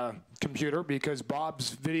computer because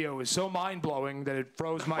Bob's video is so mind-blowing that it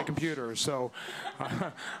froze my computer. So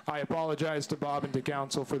I apologize to Bob and to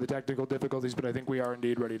council for the technical difficulties, but I think we are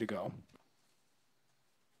indeed ready to go.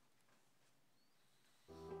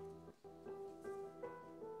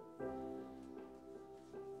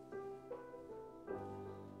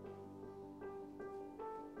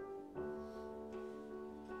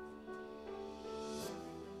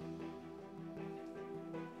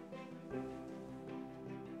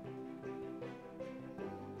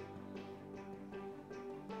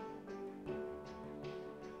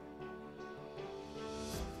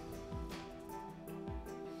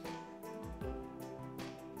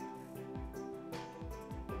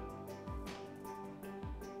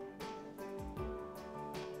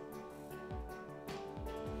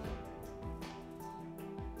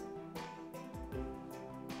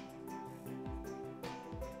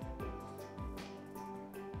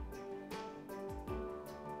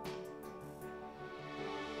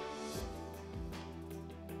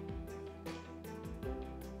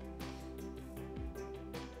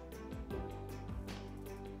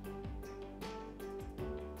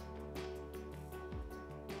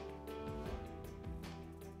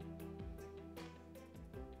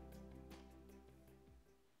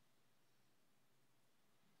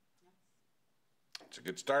 It's a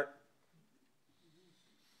good start.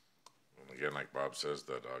 And again, like Bob says,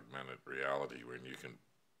 that augmented reality when you can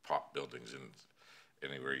pop buildings in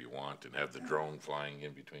anywhere you want and have the drone flying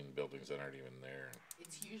in between buildings that aren't even there.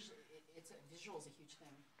 It's visual is a huge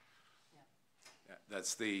thing.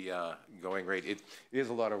 That's the going rate. It is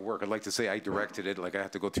a lot of work. I'd like to say I directed it, like I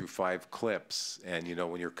have to go through 5 clips, and you know,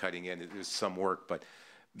 when you're cutting in, it is some work, but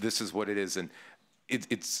this is what it is, and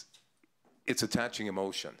it's attaching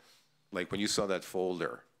emotion. Like when you saw that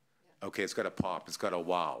folder, okay, it's got a pop, it's got a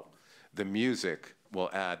wow. The music will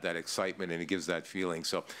add that excitement and it gives that feeling.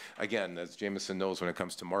 So again, as Jameson knows, when it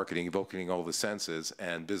comes to marketing, evoking all the senses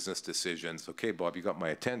and business decisions, okay, Bob, you got my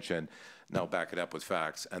attention, now back it up with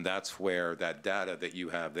facts. And that's where that data that you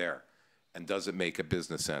have there, and does it make a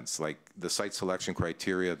business sense? Like the site selection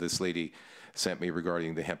criteria this lady sent me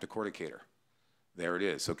regarding the hemp decorticator. There it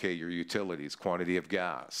is. Okay, your utilities, quantity of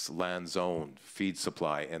gas, land zone, feed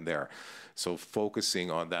supply in there. So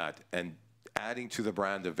focusing on that and adding to the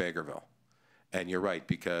brand of Vegreville. And you're right,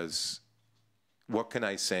 because what can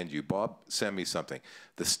I send you? Bob, send me something.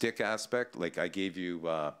 The stick aspect, like I gave you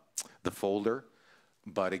the folder,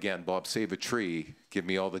 but again, Bob, save a tree, give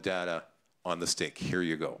me all the data on the stick. Here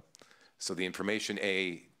you go. So the information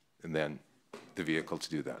A, and then the vehicle to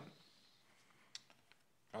do that.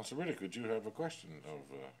 Councilor Riddick, would you have a question of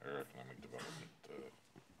our economic development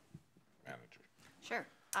manager? Sure.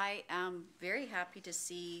 I am very happy to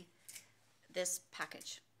see this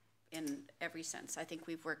package in every sense. I think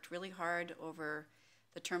we've worked really hard over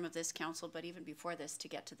the term of this council, but even before this, to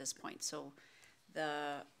get to this point. So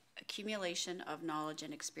the accumulation of knowledge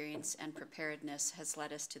and experience and preparedness has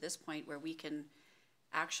led us to this point where we can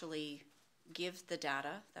actually give the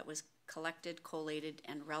data that was collected, collated,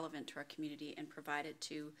 and relevant to our community and provide it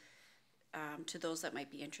to those that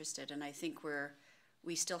might be interested. And I think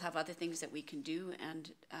we still have other things that we can do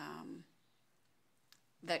and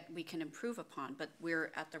that we can improve upon, but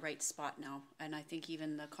we're at the right spot now. And I think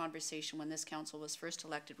even the conversation when this council was first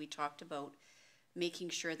elected, we talked about making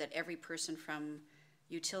sure that every person from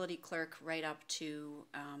utility clerk right up to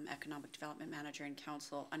economic development manager and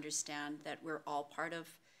council understand that we're all part of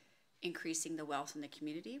increasing the wealth in the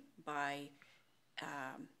community by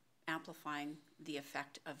amplifying the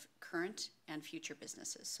effect of current and future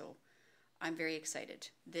businesses. So I'm very excited.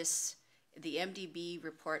 The MDB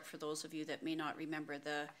report, for those of you that may not remember,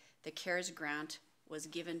 the CARES grant was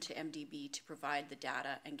given to MDB to provide the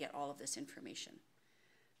data and get all of this information.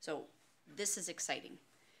 So this is exciting.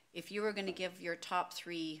 If you were going to give your top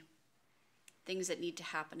 3 things that need to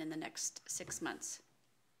happen in the next 6 months,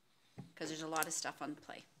 because there's a lot of stuff on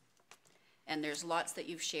play. And there's lots that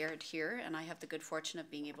you've shared here, and I have the good fortune of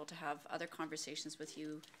being able to have other conversations with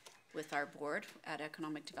you, with our board at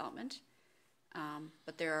Economic Development.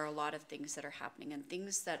 But there are a lot of things that are happening, and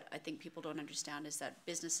things that I think people don't understand is that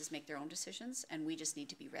businesses make their own decisions and we just need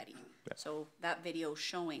to be ready. Yeah. So that video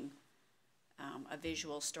showing a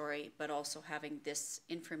visual story, but also having this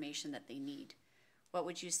information that they need. What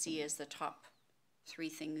would you see as the top 3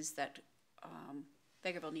 things that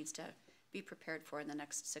Vegreville needs to be prepared for in the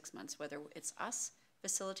next 6 months, whether it's us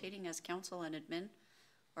facilitating as council and admin,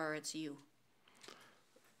 or it's you?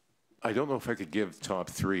 I don't know if I could give top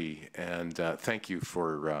 3, and thank you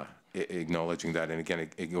for acknowledging that. And again,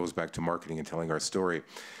 it goes back to marketing and telling our story.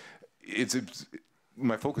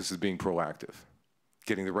 My focus is being proactive,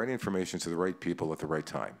 getting the right information to the right people at the right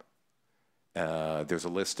time. There's a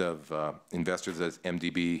list of investors that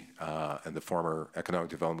MDB and the former Economic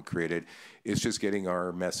Development created. It's just getting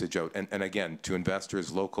our message out. And again, to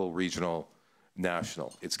investors, local, regional,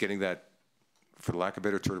 national. It's getting that, for lack of a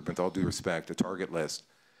better term, with all due respect, a target list,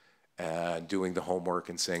 and doing the homework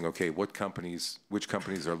and saying, okay, which companies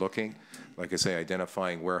are looking? Like I say,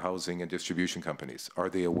 identifying warehousing and distribution companies. Are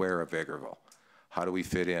they aware of Vegreville? How do we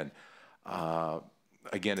fit in?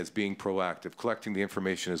 Again, it's being proactive. Collecting the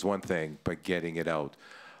information is one thing, but getting it out.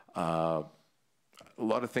 A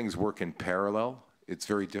lot of things work in parallel. It's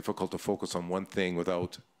very difficult to focus on one thing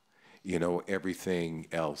without, everything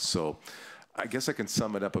else. So I guess I can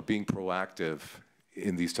sum it up of being proactive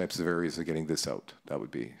in these types of areas of getting this out. That would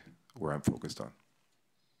be where I'm focused on.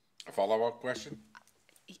 A follow-up question?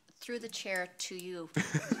 Through the chair to you.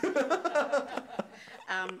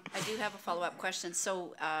 I do have a follow-up question.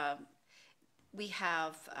 So we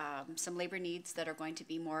have some labor needs that are going to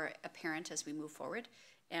be more apparent as we move forward.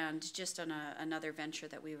 And just on another venture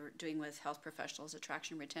that we were doing with health professionals,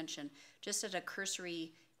 attraction, retention, just at a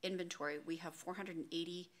cursory inventory, we have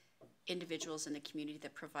 480 individuals in the community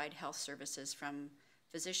that provide health services, from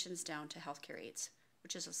physicians down to healthcare aides,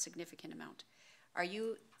 which is a significant amount. Are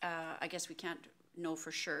you, I guess we can't know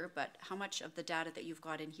for sure, but how much of the data that you've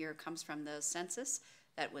got in here comes from the census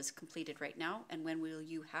that was completed right now, and when will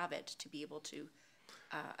you have it to be able to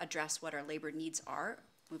address what our labor needs are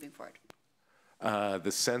moving forward?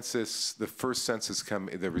 The census, the first census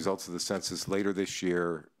the results of the census later this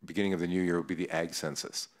year, beginning of the new year, will be the ag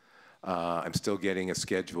census. I'm still getting a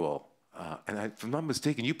schedule. And if I'm not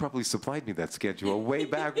mistaken, you probably supplied me that schedule way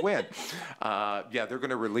back when. Yeah, they're going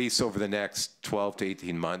to release over the next 12 to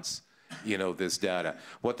 18 months, you know, this data.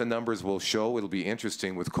 What the numbers will show, it'll be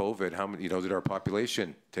interesting with COVID. How many, you know, did our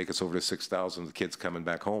population take us over to 6,000 kids coming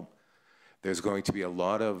back home? There's going to be a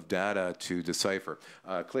lot of data to decipher.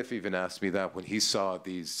 Cliff even asked me that when he saw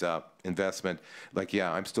these investment, like,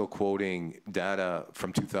 yeah, I'm still quoting data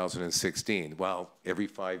from 2016. Well, every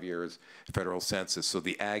 5 years, federal census. So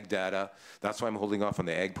the ag data, that's why I'm holding off on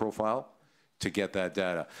the ag profile to get that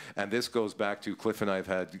data. And this goes back to Cliff and I have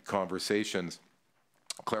had conversations,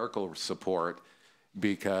 clerical support,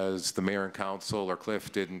 because the mayor and council or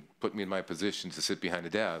Cliff didn't put me in my position to sit behind a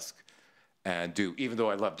desk and do, even though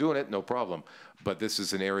I love doing it, no problem. But this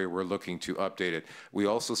is an area we're looking to update it. We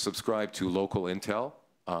also subscribe to local intel.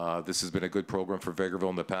 This has been a good program for Vegreville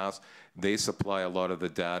in the past. They supply a lot of the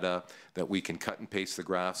data that we can cut and paste the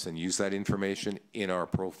graphs and use that information in our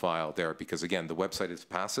profile there. Because again, the website is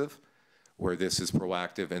passive, where this is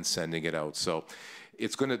proactive and sending it out. So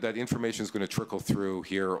it's gonna, that information is gonna trickle through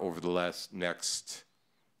here over the next,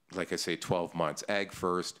 like I say, 12 months. Ag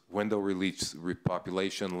first, when they'll release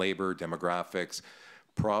population, labor, demographics,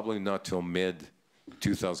 probably not till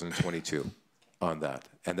mid-2022 on that.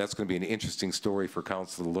 And that's going to be an interesting story for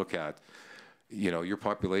council to look at. You know, your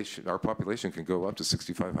population, our population can go up to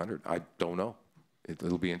 6,500. I don't know.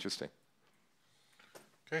 It'll be interesting.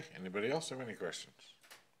 Okay, anybody else have any questions?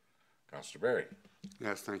 Councillor Barry.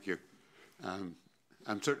 Yes, thank you. I'm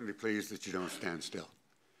certainly pleased that you don't stand still.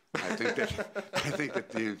 I think that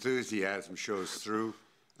the enthusiasm shows through.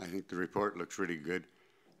 I think the report looks really good,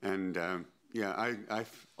 and yeah, I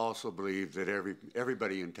also believe that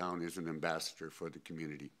everybody in town is an ambassador for the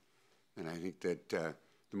community, and I think that the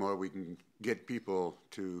more we can get people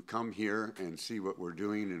to come here and see what we're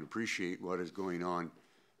doing and appreciate what is going on,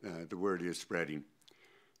 the word is spreading.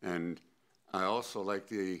 And I also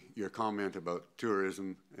like your comment about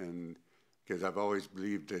tourism, and because I've always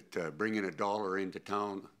believed that bringing a dollar into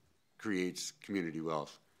town creates community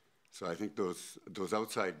wealth. So I think those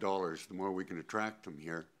outside dollars, the more we can attract them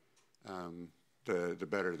here, the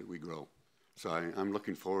better that we grow. So I'm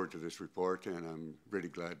looking forward to this report, and I'm really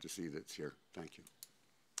glad to see that it's here. Thank you.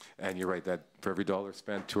 And you're right, that for every dollar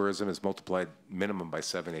spent, tourism is multiplied minimum by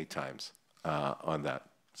 7-8 times on that.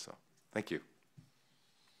 So thank you.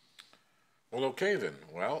 Well, okay then.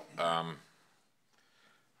 Well,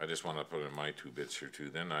 I just want to put in my 2 bits here too.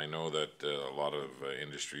 Then I know that a lot of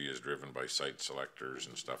industry is driven by site selectors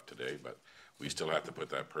and stuff today, but we still have to put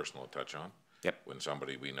that personal touch on. Yep. When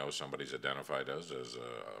we know somebody's identified us as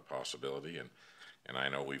a possibility, and I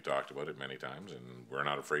know we've talked about it many times, and we're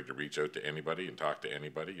not afraid to reach out to anybody and talk to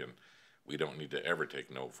anybody, and we don't need to ever take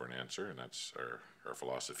no for an answer, and that's our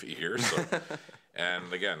philosophy here. So,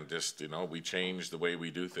 and again, just, you know, we change the way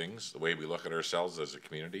we do things, the way we look at ourselves as a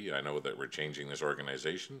community. I know that we're changing this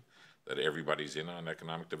organization, that everybody's in on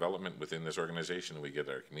economic development within this organization. We get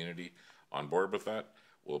our community on board with that.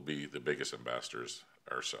 We'll be the biggest ambassadors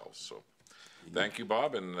ourselves. So thank you,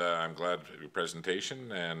 Bob, and I'm glad for your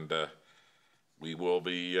presentation, and we will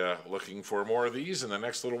be looking for more of these in the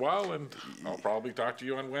next little while, and I'll probably talk to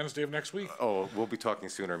you on Wednesday of next week. Oh, we'll be talking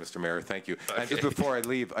sooner, Mr. Mayor. Thank you. Okay. And just before I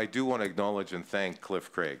leave, I do want to acknowledge and thank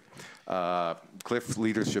Cliff Craig. Cliff's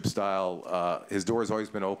leadership style, his door has always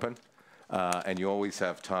been open, and you always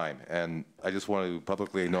have time. And I just want to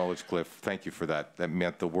publicly acknowledge Cliff. Thank you for that. That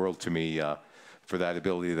meant the world to me, for that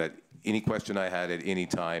ability, that any question I had at any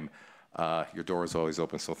time, your door is always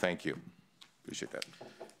open. So thank you. Appreciate that.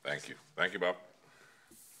 Thank you. Thank you, Bob.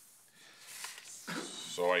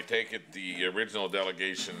 So I take it the original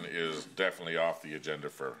delegation is definitely off the agenda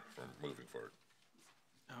for moving forward.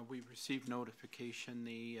 We received notification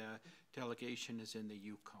the delegation is in the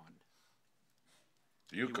Yukon.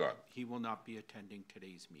 The Yukon? He will not be attending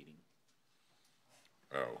today's meeting.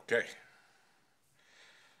 Okay.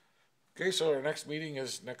 Okay, so our next meeting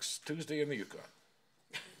is next Tuesday in the Yukon.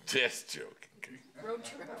 Just joking. Road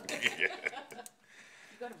trip. Yeah. You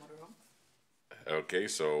got a motorhome. Okay,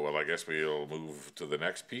 so well, I guess we'll move to the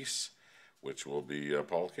next piece, which will be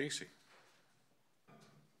Paul Casey.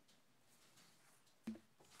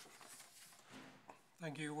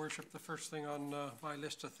 Thank you, Your Worship. The first thing on my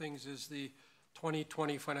list of things is the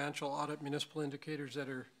 2020 financial audit municipal indicators that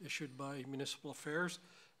are issued by Municipal Affairs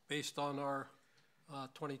based on our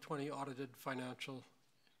 2020 audited financial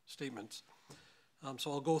statements.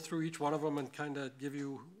 So I'll go through each one of them and kind of give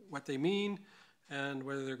you what they mean and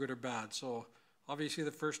whether they're good or bad. So obviously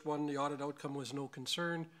the first one, the audit outcome was no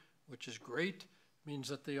concern, which is great. Means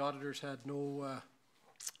that the auditors had no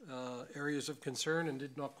areas of concern and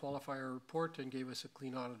did not qualify our report and gave us a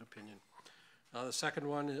clean audit opinion. The second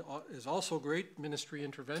one is also great, ministry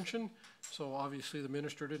intervention. So obviously the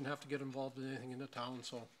minister didn't have to get involved in anything in the town,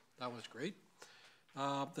 so that was great.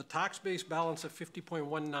 The tax-based balance of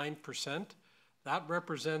 50.19%, that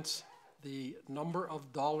represents the number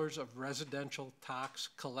of dollars of residential tax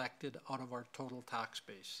collected out of our total tax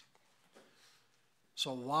base.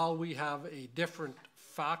 So while we have a different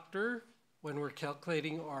factor when we're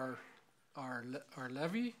calculating our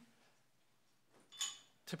levy,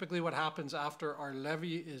 typically what happens after our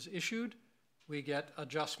levy is issued, we get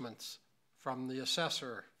adjustments from the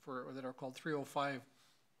assessor that are called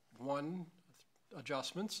 305(1)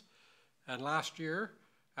 adjustments. And last year,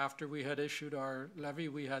 after we had issued our levy,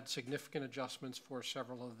 we had significant adjustments for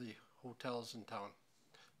several of the hotels in town.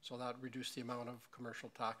 So that reduced the amount of commercial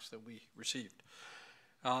tax that we received.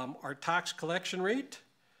 Our tax collection rate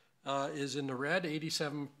is in the red,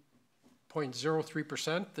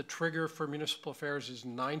 87.03%. The trigger for municipal affairs is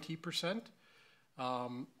 90%.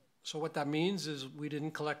 So what that means is we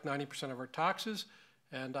didn't collect 90% of our taxes,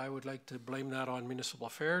 and I would like to blame that on municipal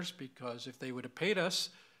affairs, because if they would have paid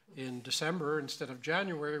us in December instead of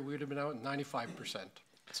January, we would have been out at 95%.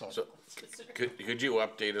 So could you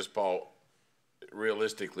update us, Paul,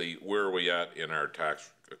 realistically, where are we at in our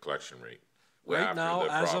tax collection rate? Right now,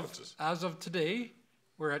 as of today,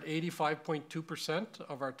 we're at 85.2%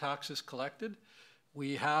 of our taxes collected.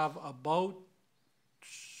 We have about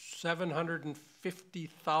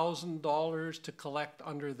 $750,000 to collect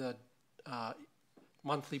under the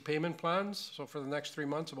monthly payment plans. So for the next 3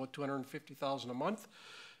 months, about $250,000 a month.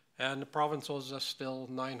 And the province owes us still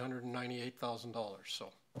 $998,000.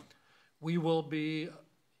 So we will be,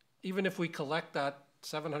 even if we collect that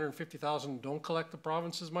 $750,000, don't collect the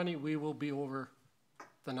province's money, we will be over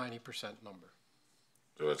the 90% number.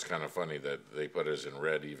 So it's kind of funny that they put us in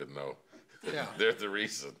red, even though yeah. they're the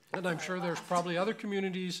reason. And I'm sure there's probably other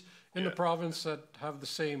communities in the province that have the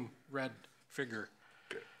same red figure.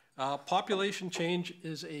 Population change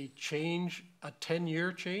is a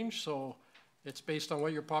 10-year change. So it's based on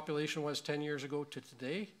what your population was 10 years ago to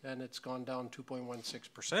today, and it's gone down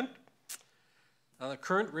 2.16%. The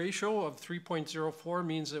current ratio of 3.04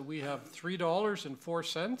 means that we have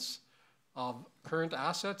 $3.04 of current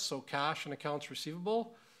assets, so cash and accounts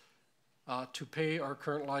receivable, to pay our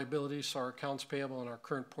current liabilities, so our accounts payable and our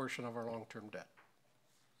current portion of our long-term debt.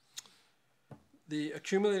 The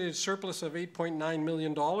accumulated surplus of $8.9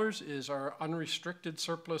 million is our unrestricted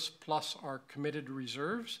surplus plus our committed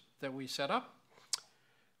reserves that we set up.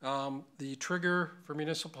 The trigger for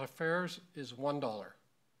municipal affairs is $1.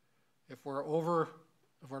 If we're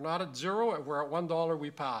not at zero, if we're at $1,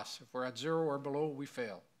 we pass. If we're at zero or below, we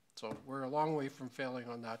fail. So we're a long way from failing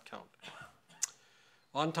on that count.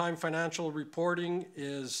 On-time financial reporting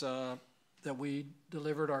is that we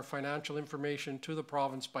delivered our financial information to the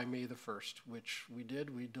province by May the 1st, which we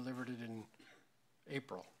did. We delivered it in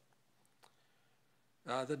April.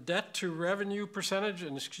 The debt to revenue percentage,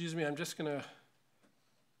 and excuse me, I'm just gonna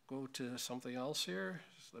go to something else here.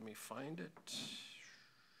 Just let me find it.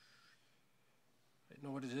 I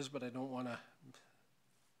know what it is, but I don't wanna.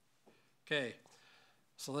 Okay,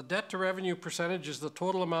 so the debt to revenue percentage is the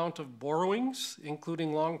total amount of borrowings,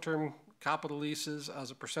 including long-term capital leases, as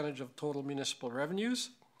a percentage of total municipal revenues.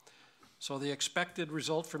 So the expected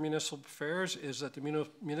result for municipal affairs is that the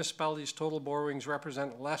municipality's total borrowings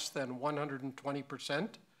represent less than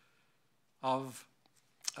 120% of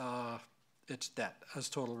its debt as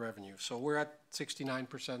total revenue. So we're at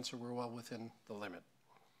 69%, so we're well within the limit.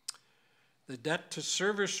 The debt to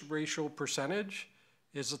service ratio percentage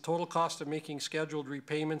is the total cost of making scheduled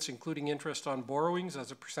repayments, including interest on borrowings,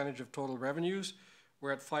 as a percentage of total revenues.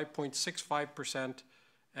 We're at 5.65%,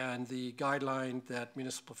 and the guideline that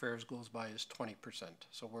municipal affairs goes by is 20%.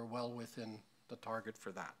 So we're well within the target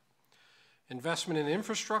for that. Investment in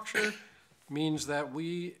infrastructure means that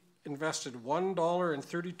we invested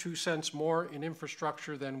 $1.32 more in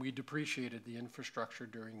infrastructure than we depreciated the infrastructure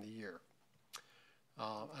during the year.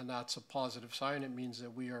 And that's a positive sign. It means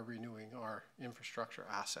that we are renewing our infrastructure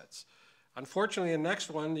assets. Unfortunately, the next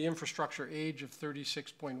one, the infrastructure age of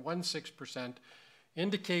 36.16%,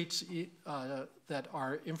 indicates that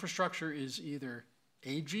our infrastructure is either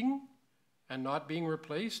aging and not being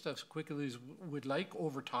replaced as quickly as we'd like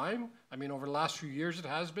over time. I mean, over the last few years it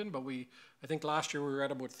has been, but I think last year we were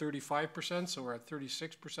at about 35%, so we're at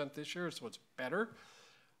 36% this year, so it's better.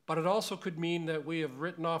 But it also could mean that we have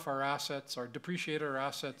written off our assets or depreciated our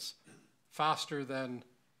assets faster than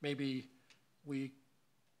maybe we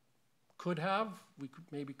could have. We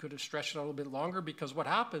maybe could have stretched it a little bit longer, because what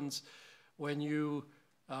happens when you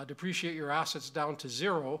depreciate your assets down to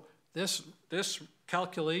zero, this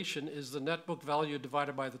calculation is the net book value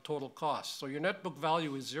divided by the total cost. So your net book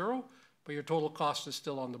value is zero, but your total cost is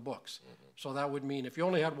still on the books. So that would mean if you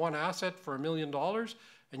only had one asset for $1 million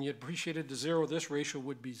and you depreciated to zero, this ratio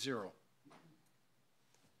would be zero.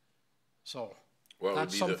 So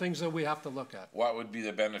that's some things that we have to look at. What would be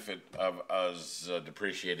the benefit of us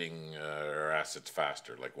depreciating our assets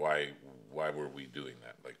faster? Like, why were we doing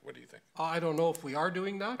that? Like, what do you think? I don't know if we are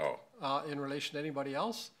doing that Oh. in relation to anybody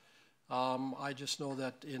else. I just know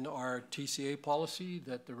that in our TCA policy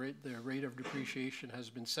that the rate of depreciation has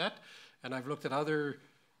been set, and I've looked at other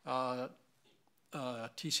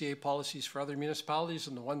TCA policies for other municipalities,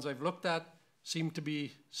 and the ones I've looked at seem to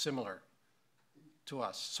be similar to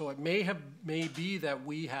us. So it may be that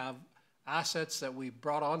we have assets that we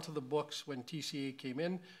brought onto the books when TCA came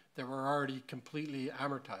in that were already completely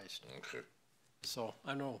amortized. Okay. So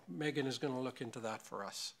I know Megan is going to look into that for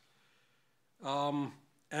us.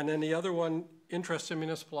 And then the other one, interest in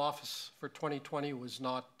municipal office for 2020 was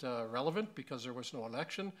not relevant because there was no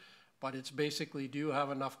election, but it's basically, do you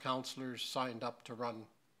have enough councillors signed up to run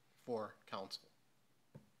for council?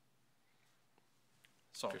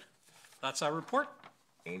 So that's our report.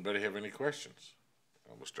 Anybody have any questions?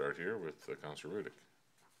 We'll start here with Councillor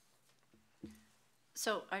Rudick.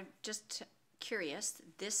 So I'm just curious,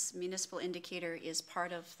 this municipal indicator is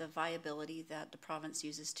part of the viability that the province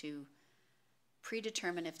uses to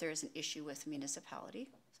predetermine if there is an issue with municipality.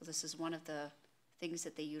 So this is one of the things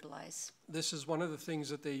that they utilize. This is one of the things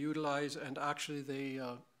that they utilize, and actually they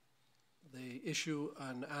issue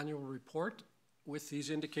an annual report with these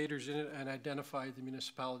indicators in it and identify the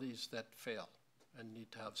municipalities that fail and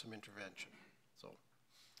need to have some intervention.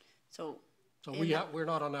 So we're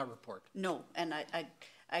not on that report. No, and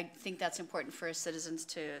I think that's important for citizens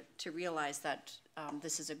to realize that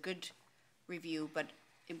this is a good review, but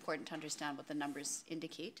important to understand what the numbers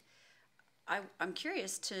indicate. I'm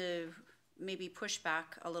curious to maybe push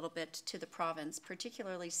back a little bit to the province,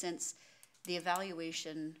 particularly since the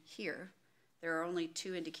evaluation here, there are only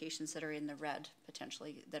 2 indications that are in the red,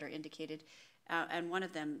 potentially, that are indicated, and one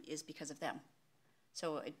of them is because of them.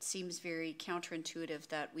 So it seems very counterintuitive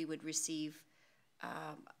that we would receive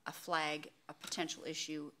a flag, a potential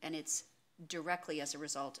issue, and it's directly as a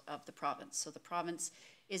result of the province. So the province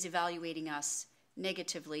is evaluating us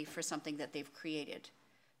negatively for something that they've created.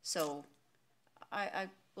 So I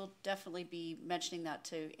will definitely be mentioning that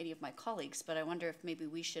to any of my colleagues, but I wonder if maybe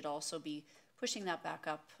we should also be pushing that back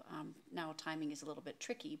up. Now timing is a little bit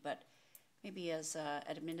tricky, but maybe as an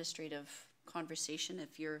administrative conversation,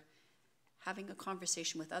 if you're having a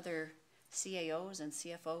conversation with other CAOs and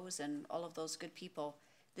CFOs and all of those good people,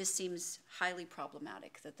 this seems highly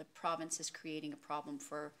problematic, that the province is creating a problem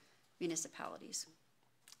for municipalities.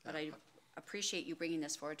 But I appreciate you bringing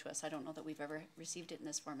this forward to us. I don't know that we've ever received it in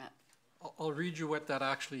this format. I'll read you what that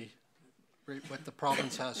actually, what the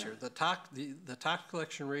province has here. The tax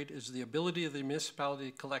collection rate is the ability of the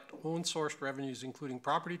municipality to collect own sourced revenues, including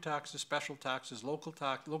property taxes, special taxes, local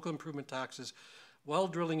improvement taxes, well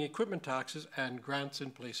drilling equipment taxes, and grants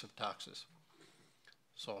in place of taxes.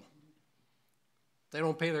 So they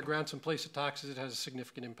don't pay their grants in place of taxes, it has a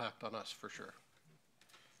significant impact on us for sure.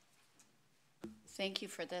 Thank you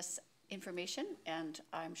for this information, and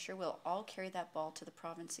I'm sure we'll all carry that ball to the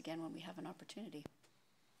province again when we have an opportunity.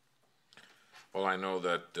 Well, I know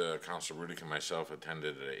that Councillor Rudick and myself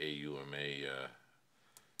attended an AUMA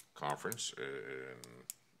conference in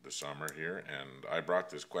the summer here, and I brought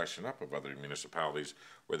this question up of other municipalities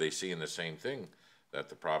where they seeing the same thing, that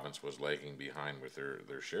the province was lagging behind with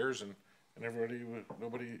their shares, and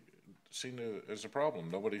nobody seen it as a problem.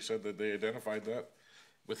 Nobody said that they identified that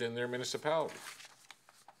within their municipality.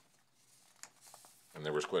 And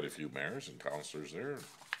there was quite a few mayors and councillors there.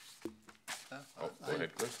 Oh, go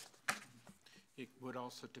ahead, Chris. It would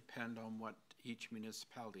also depend on what each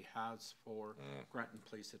municipality has for grant in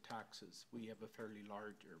place of taxes. We have a fairly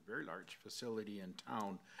large, or very large facility in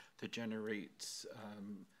town that generates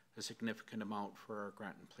a significant amount for our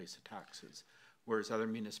grant in place of taxes, whereas other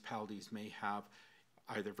municipalities may have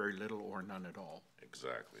either very little or none at all.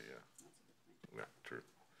 Exactly, yeah. Yeah, true.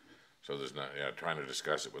 So there's not, trying to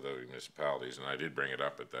discuss it with other municipalities, and I did bring it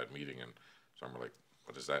up at that meeting, and some were like,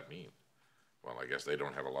 what does that mean? Well, I guess they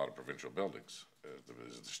don't have a lot of provincial buildings as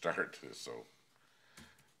the start, so.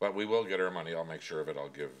 But we will get our money, I'll make sure of it, I'll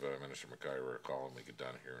give Minister McIver a call and we get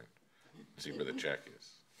down here and see where the check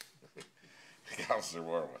is. Councillor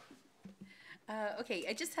Warwick. Okay,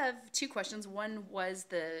 I just have two questions. One was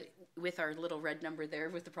with our little red number there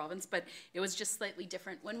with the province, but it was just slightly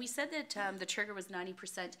different. When we said that the trigger was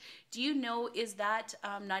 90%, do you know, is that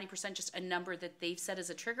 90% just a number that they've set as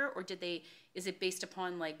a trigger, or is it based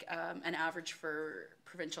upon like an average for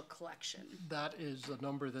provincial collection? That is the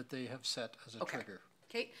number that they have set as a trigger.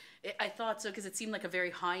 Okay, I thought so because it seemed like a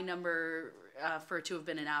very high number for it to have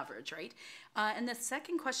been an average, right? And the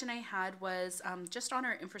second question I had was just on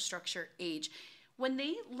our infrastructure age. When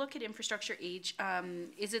they look at infrastructure age,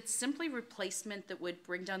 is it simply replacement that would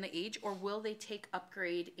bring down the age, or will they take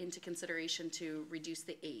upgrade into consideration to reduce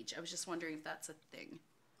the age? I was just wondering if that's a thing.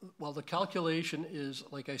 Well, the calculation is,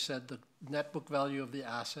 like I said, the net book value of the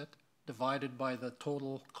asset divided by the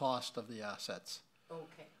total cost of the assets.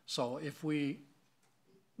 Okay. So if we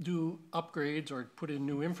do upgrades or put in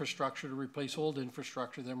new infrastructure to replace old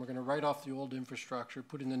infrastructure, then we're going to write off the old infrastructure,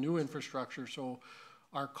 put in the new infrastructure, so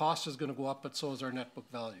our cost is going to go up, but so is our net book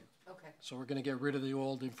value. Okay. So we're going to get rid of the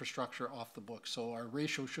old infrastructure off the books. So our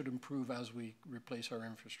ratio should improve as we replace our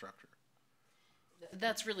infrastructure.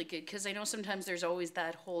 That's really good, because I know sometimes there's always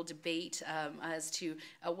that whole debate as to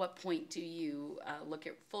at what point do you look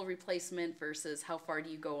at full replacement versus how far do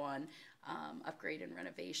you go on upgrade and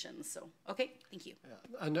renovations. So, okay, thank you.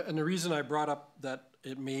 Yeah. And the reason I brought up that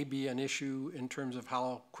it may be an issue in terms of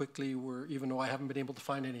how quickly even though I haven't been able to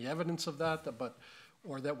find any evidence of that,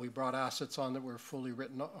 or that we brought assets on that were fully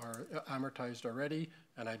written or amortized already,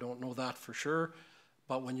 and I don't know that for sure.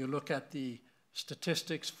 But when you look at the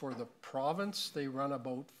statistics for the province, they run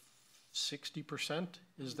about 60%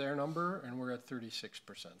 is their number, and we're at 36%.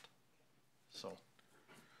 So.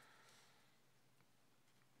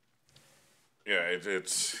 Yeah,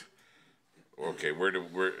 it's okay.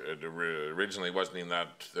 Originally wasn't even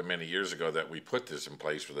that many years ago that we put this in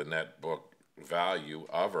place for the net book value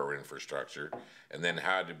of our infrastructure, and then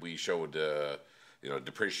how did we show the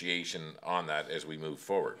depreciation on that as we move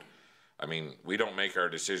forward? I mean, we don't make our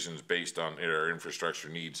decisions based on our infrastructure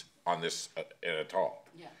needs on this at all.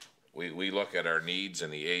 Yeah. We look at our needs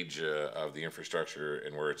and the age of the infrastructure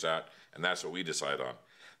and where it's at, and that's what we decide on.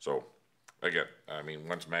 So. Again, I mean,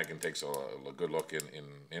 once Megan takes a good look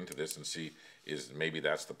into this and see, is maybe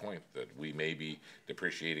that's the point, that we may be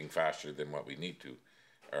depreciating faster than what we need to,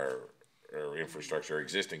 our infrastructure, our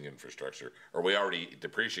existing infrastructure, or we already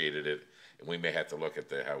depreciated it, and we may have to look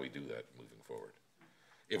at how we do that moving forward,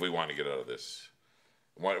 if we want to get out of this.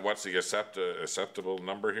 What's the acceptable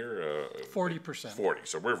number here? 40%. 40,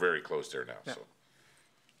 so we're very close there now. Yeah. So,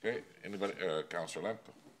 okay, anybody, Councillor Lemp?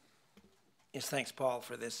 Yes, thanks, Paul,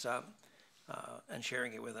 for this. And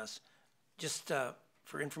sharing it with us. Just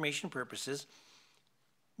for information purposes,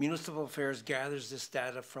 Municipal Affairs gathers this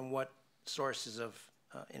data from what sources of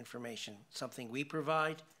information? Something we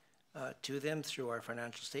provide to them through our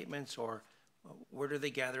financial statements, or where do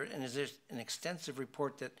they gather it? And is there an extensive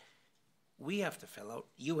report that we have to fill out,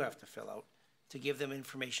 you have to fill out, to give them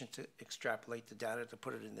information to extrapolate the data to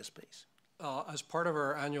put it in this space? As part of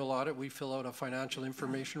our annual audit, we fill out a financial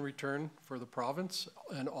information return for the province,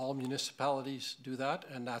 and all municipalities do that,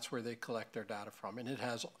 and that's where they collect their data from. And it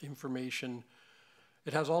has information,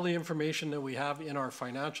 it has all the information that we have in our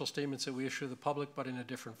financial statements that we issue to the public, but in a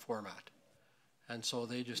different format. And so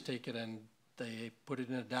they just take it and they put it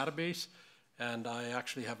in a database, and I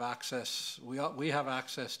actually have access, we have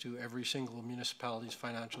access to every single municipality's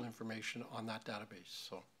financial information on that database,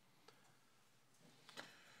 so.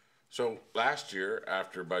 So last year,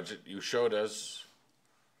 after budget, you showed us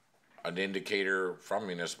an indicator from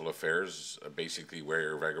Municipal Affairs, basically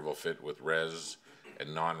where Vegreville fit with res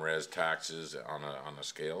and non-res taxes on a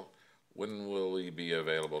scale. When will we be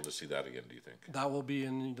available to see that again, do you think? That will be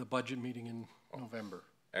in the budget meeting in November.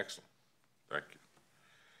 Excellent. Thank you.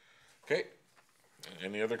 Okay.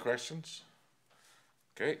 Any other questions?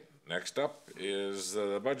 Okay. Next up is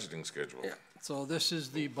the budgeting schedule. Yeah. So this is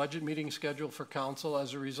the budget meeting schedule for council.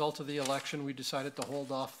 As a result of the election, we decided to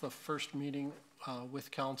hold off the first meeting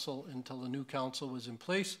with council until the new council was in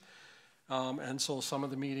place. And so some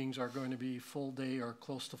of the meetings are going to be full day or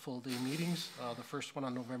close to full day meetings. The first one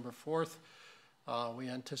on November 4th. We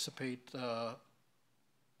anticipate a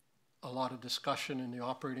lot of discussion in the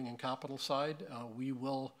operating and capital side. We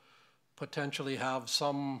will potentially have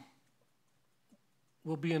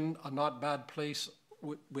we'll be in a not bad place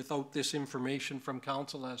without this information from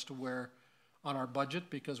council as to where on our budget,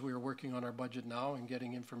 because we are working on our budget now and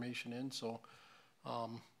getting information in. So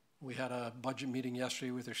we had a budget meeting yesterday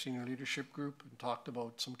with our senior leadership group and talked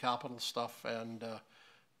about some capital stuff, and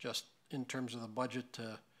just in terms of the budget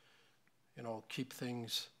to, keep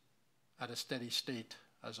things at a steady state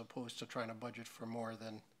as opposed to trying to budget for more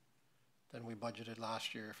than than we budgeted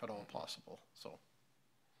last year, if at all possible, so.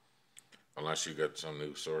 Unless you got some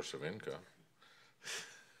new source of income.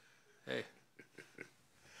 Hey,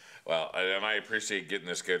 Well, and I appreciate getting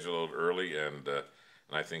this scheduled early, and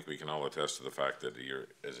I think we can all attest to the fact that you're,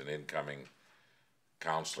 as an incoming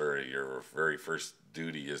counselor, your very first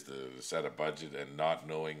duty is to set a budget, and not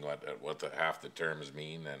knowing what the half the terms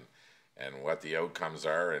mean and what the outcomes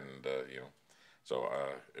are, and you know, so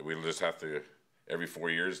we'll just have to, every 4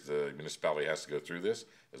 years the municipality has to go through this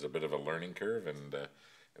as a bit of a learning curve, and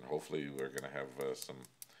hopefully we're going to have some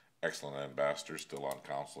excellent ambassadors still on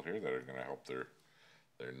council here that are going to help the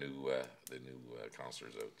new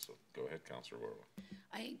councillors out. So go ahead, Councillor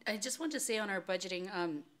Warwick. I just want to say on our budgeting,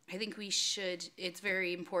 I think we should, it's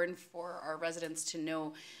very important for our residents to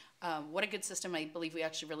know what a good system I believe we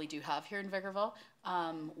actually really do have here in Vegreville.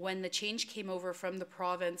 When the change came over from the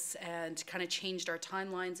province and kind of changed our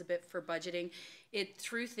timelines a bit for budgeting, it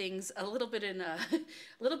threw things a little bit in a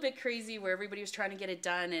little bit crazy, where everybody was trying to get it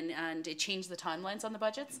done, and it changed the timelines on the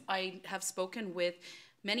budgets. I have spoken with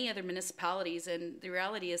many other municipalities, and the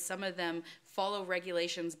reality is some of them follow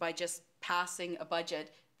regulations by just passing a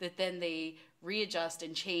budget that then they readjust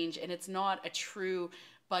and change, and it's not a true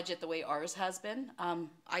budget the way ours has been.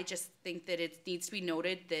 I just think that it needs to be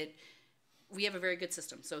noted that we have a very good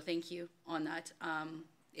system, so thank you on that.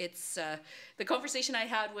 It's the conversation I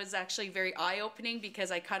had was actually very eye-opening,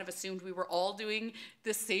 because I kind of assumed we were all doing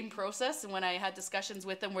the same process, and when I had discussions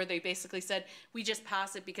with them where they basically said, we just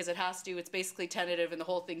pass it because it has to, it's basically tentative, and the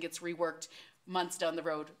whole thing gets reworked months down the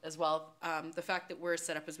road as well. The fact that we're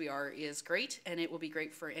set up as we are is great, and it will be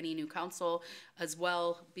great for any new council as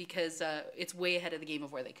well, because it's way ahead of the game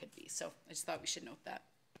of where they could be. So I just thought we should note that.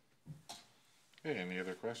 Okay, any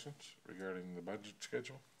other questions regarding the budget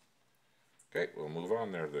schedule? Okay, we'll move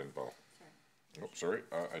on there then, Paul. Oh, sorry,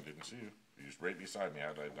 I didn't see you. You're just right beside me.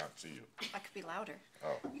 How did I not see you? I could be louder.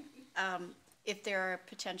 Oh. If there are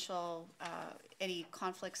potential, any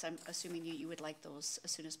conflicts, I'm assuming you would like those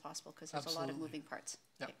as soon as possible, because there's a lot of Absolutely. moving parts.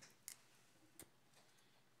 Yep.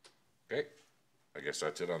 Okay, I guess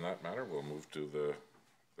that's it on that matter. We'll move to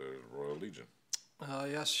the Royal Legion.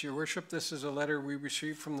 Yes, Your Worship, this is a letter we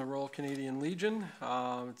received from the Royal Canadian Legion.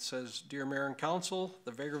 It says, Dear Mayor and Council,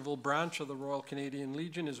 the Vegreville branch of the Royal Canadian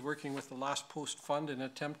Legion is working with the Last Post Fund in an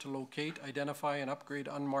attempt to locate, identify, and upgrade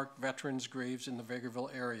unmarked veterans' graves in the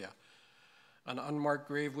Vegreville area. An unmarked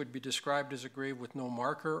grave would be described as a grave with no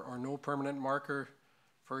marker or no permanent marker,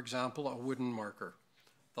 for example, a wooden marker.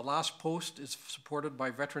 The Last Post is supported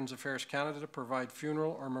by Veterans Affairs Canada to provide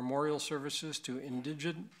funeral or memorial services to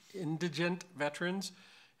indigent veterans,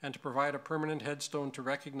 and to provide a permanent headstone to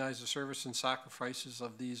recognize the service and sacrifices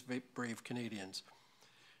of these brave Canadians.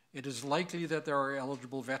 It is likely that there are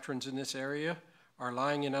eligible veterans in this area are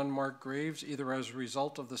lying in unmarked graves, either as a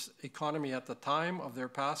result of the economy at the time of their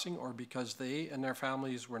passing, or because they and their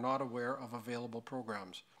families were not aware of available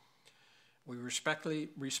programs. We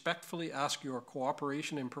respectfully ask your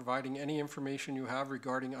cooperation in providing any information you have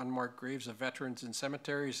regarding unmarked graves of veterans in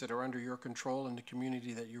cemeteries that are under your control in the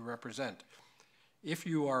community that you represent. If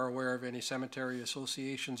you are aware of any cemetery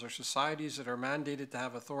associations or societies that are mandated to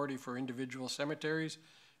have authority for individual cemeteries,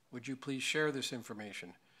 would you please share this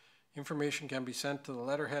information? Information can be sent to the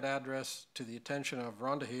letterhead address to the attention of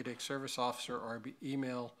Rhonda Haydick, Service Officer, or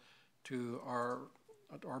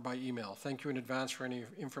by email. Thank you in advance for any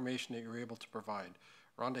information that you're able to provide.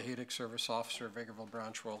 Rhonda Haydick, Service Officer, Vegreville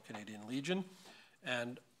Branch, Royal Canadian Legion.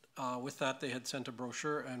 And with that, they had sent a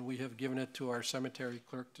brochure, and we have given it to our cemetery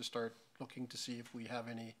clerk to start looking to see if we have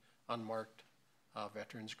any unmarked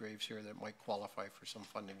veterans' graves here that might qualify for some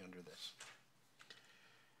funding under this.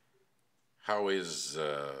 How is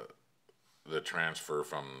the transfer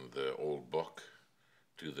from the old book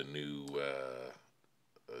to the new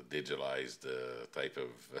digitalized type of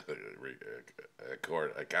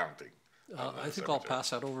court accounting? I think I'll pass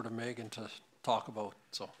that over to Megan to talk about,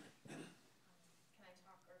 so. Can I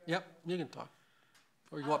talk? Yep, you can talk.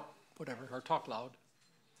 Or whatever, or talk loud.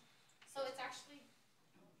 So it's actually.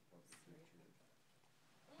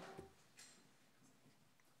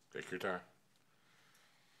 Take your time.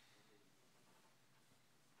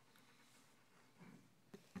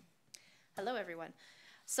 Hello, everyone.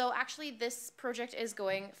 So actually, this project is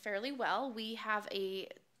going fairly well. We have a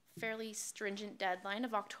fairly stringent deadline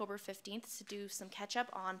of October 15th to do some catch up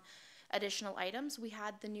on additional items. We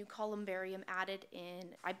had the new columbarium added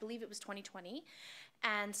in, I believe it was 2020,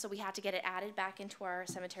 and so we had to get it added back into our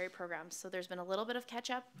cemetery program. So there's been a little bit of catch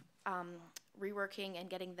up, reworking and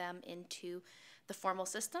getting them into the formal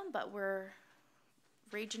system, but we're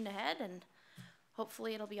raging ahead, and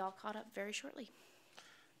hopefully it'll be all caught up very shortly.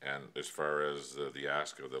 And as far as the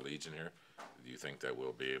ask of the Legion here, do you think that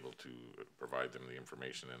we'll be able to provide them the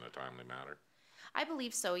information in a timely manner? I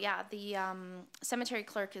believe so, yeah. The cemetery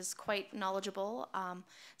clerk is quite knowledgeable.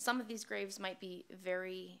 Some of these graves might be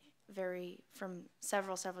very from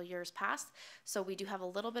several years past, so we do have a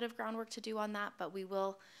little bit of groundwork to do on that, but we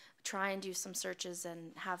will try and do some searches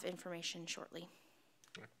and have information shortly.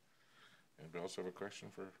 Okay. Anybody else have a question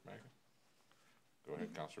for Megan? Go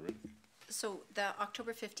ahead, Councillor Reid. So the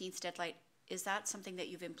October 15th deadline, is that something that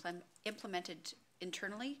you've implemented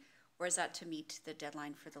internally, or is that to meet the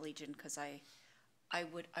deadline for the Legion? Because I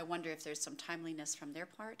wonder if there's some timeliness from their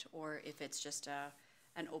part, or if it's just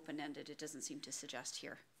an open-ended. It doesn't seem to suggest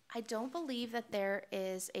here. I don't believe that there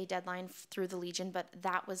is a deadline through the Legion, but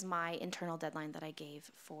that was my internal deadline that I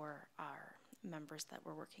gave for our members that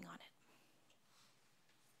were working on it.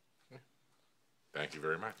 Okay. Thank you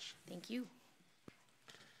very much. Thank you.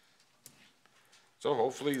 So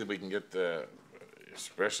hopefully that we can get the,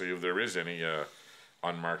 especially if there is any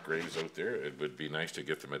unmarked graves out there, it would be nice to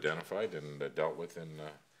get them identified and dealt with in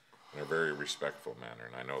a very respectful manner.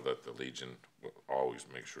 And I know that the Legion will always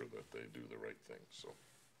make sure that they do the right thing. So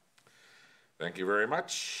thank you very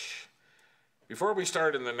much. Before we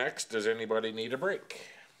start in the next, does anybody need a break?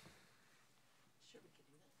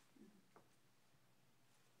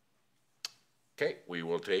 Okay, we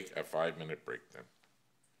will take a 5-minute break then.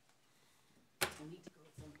 We need to go.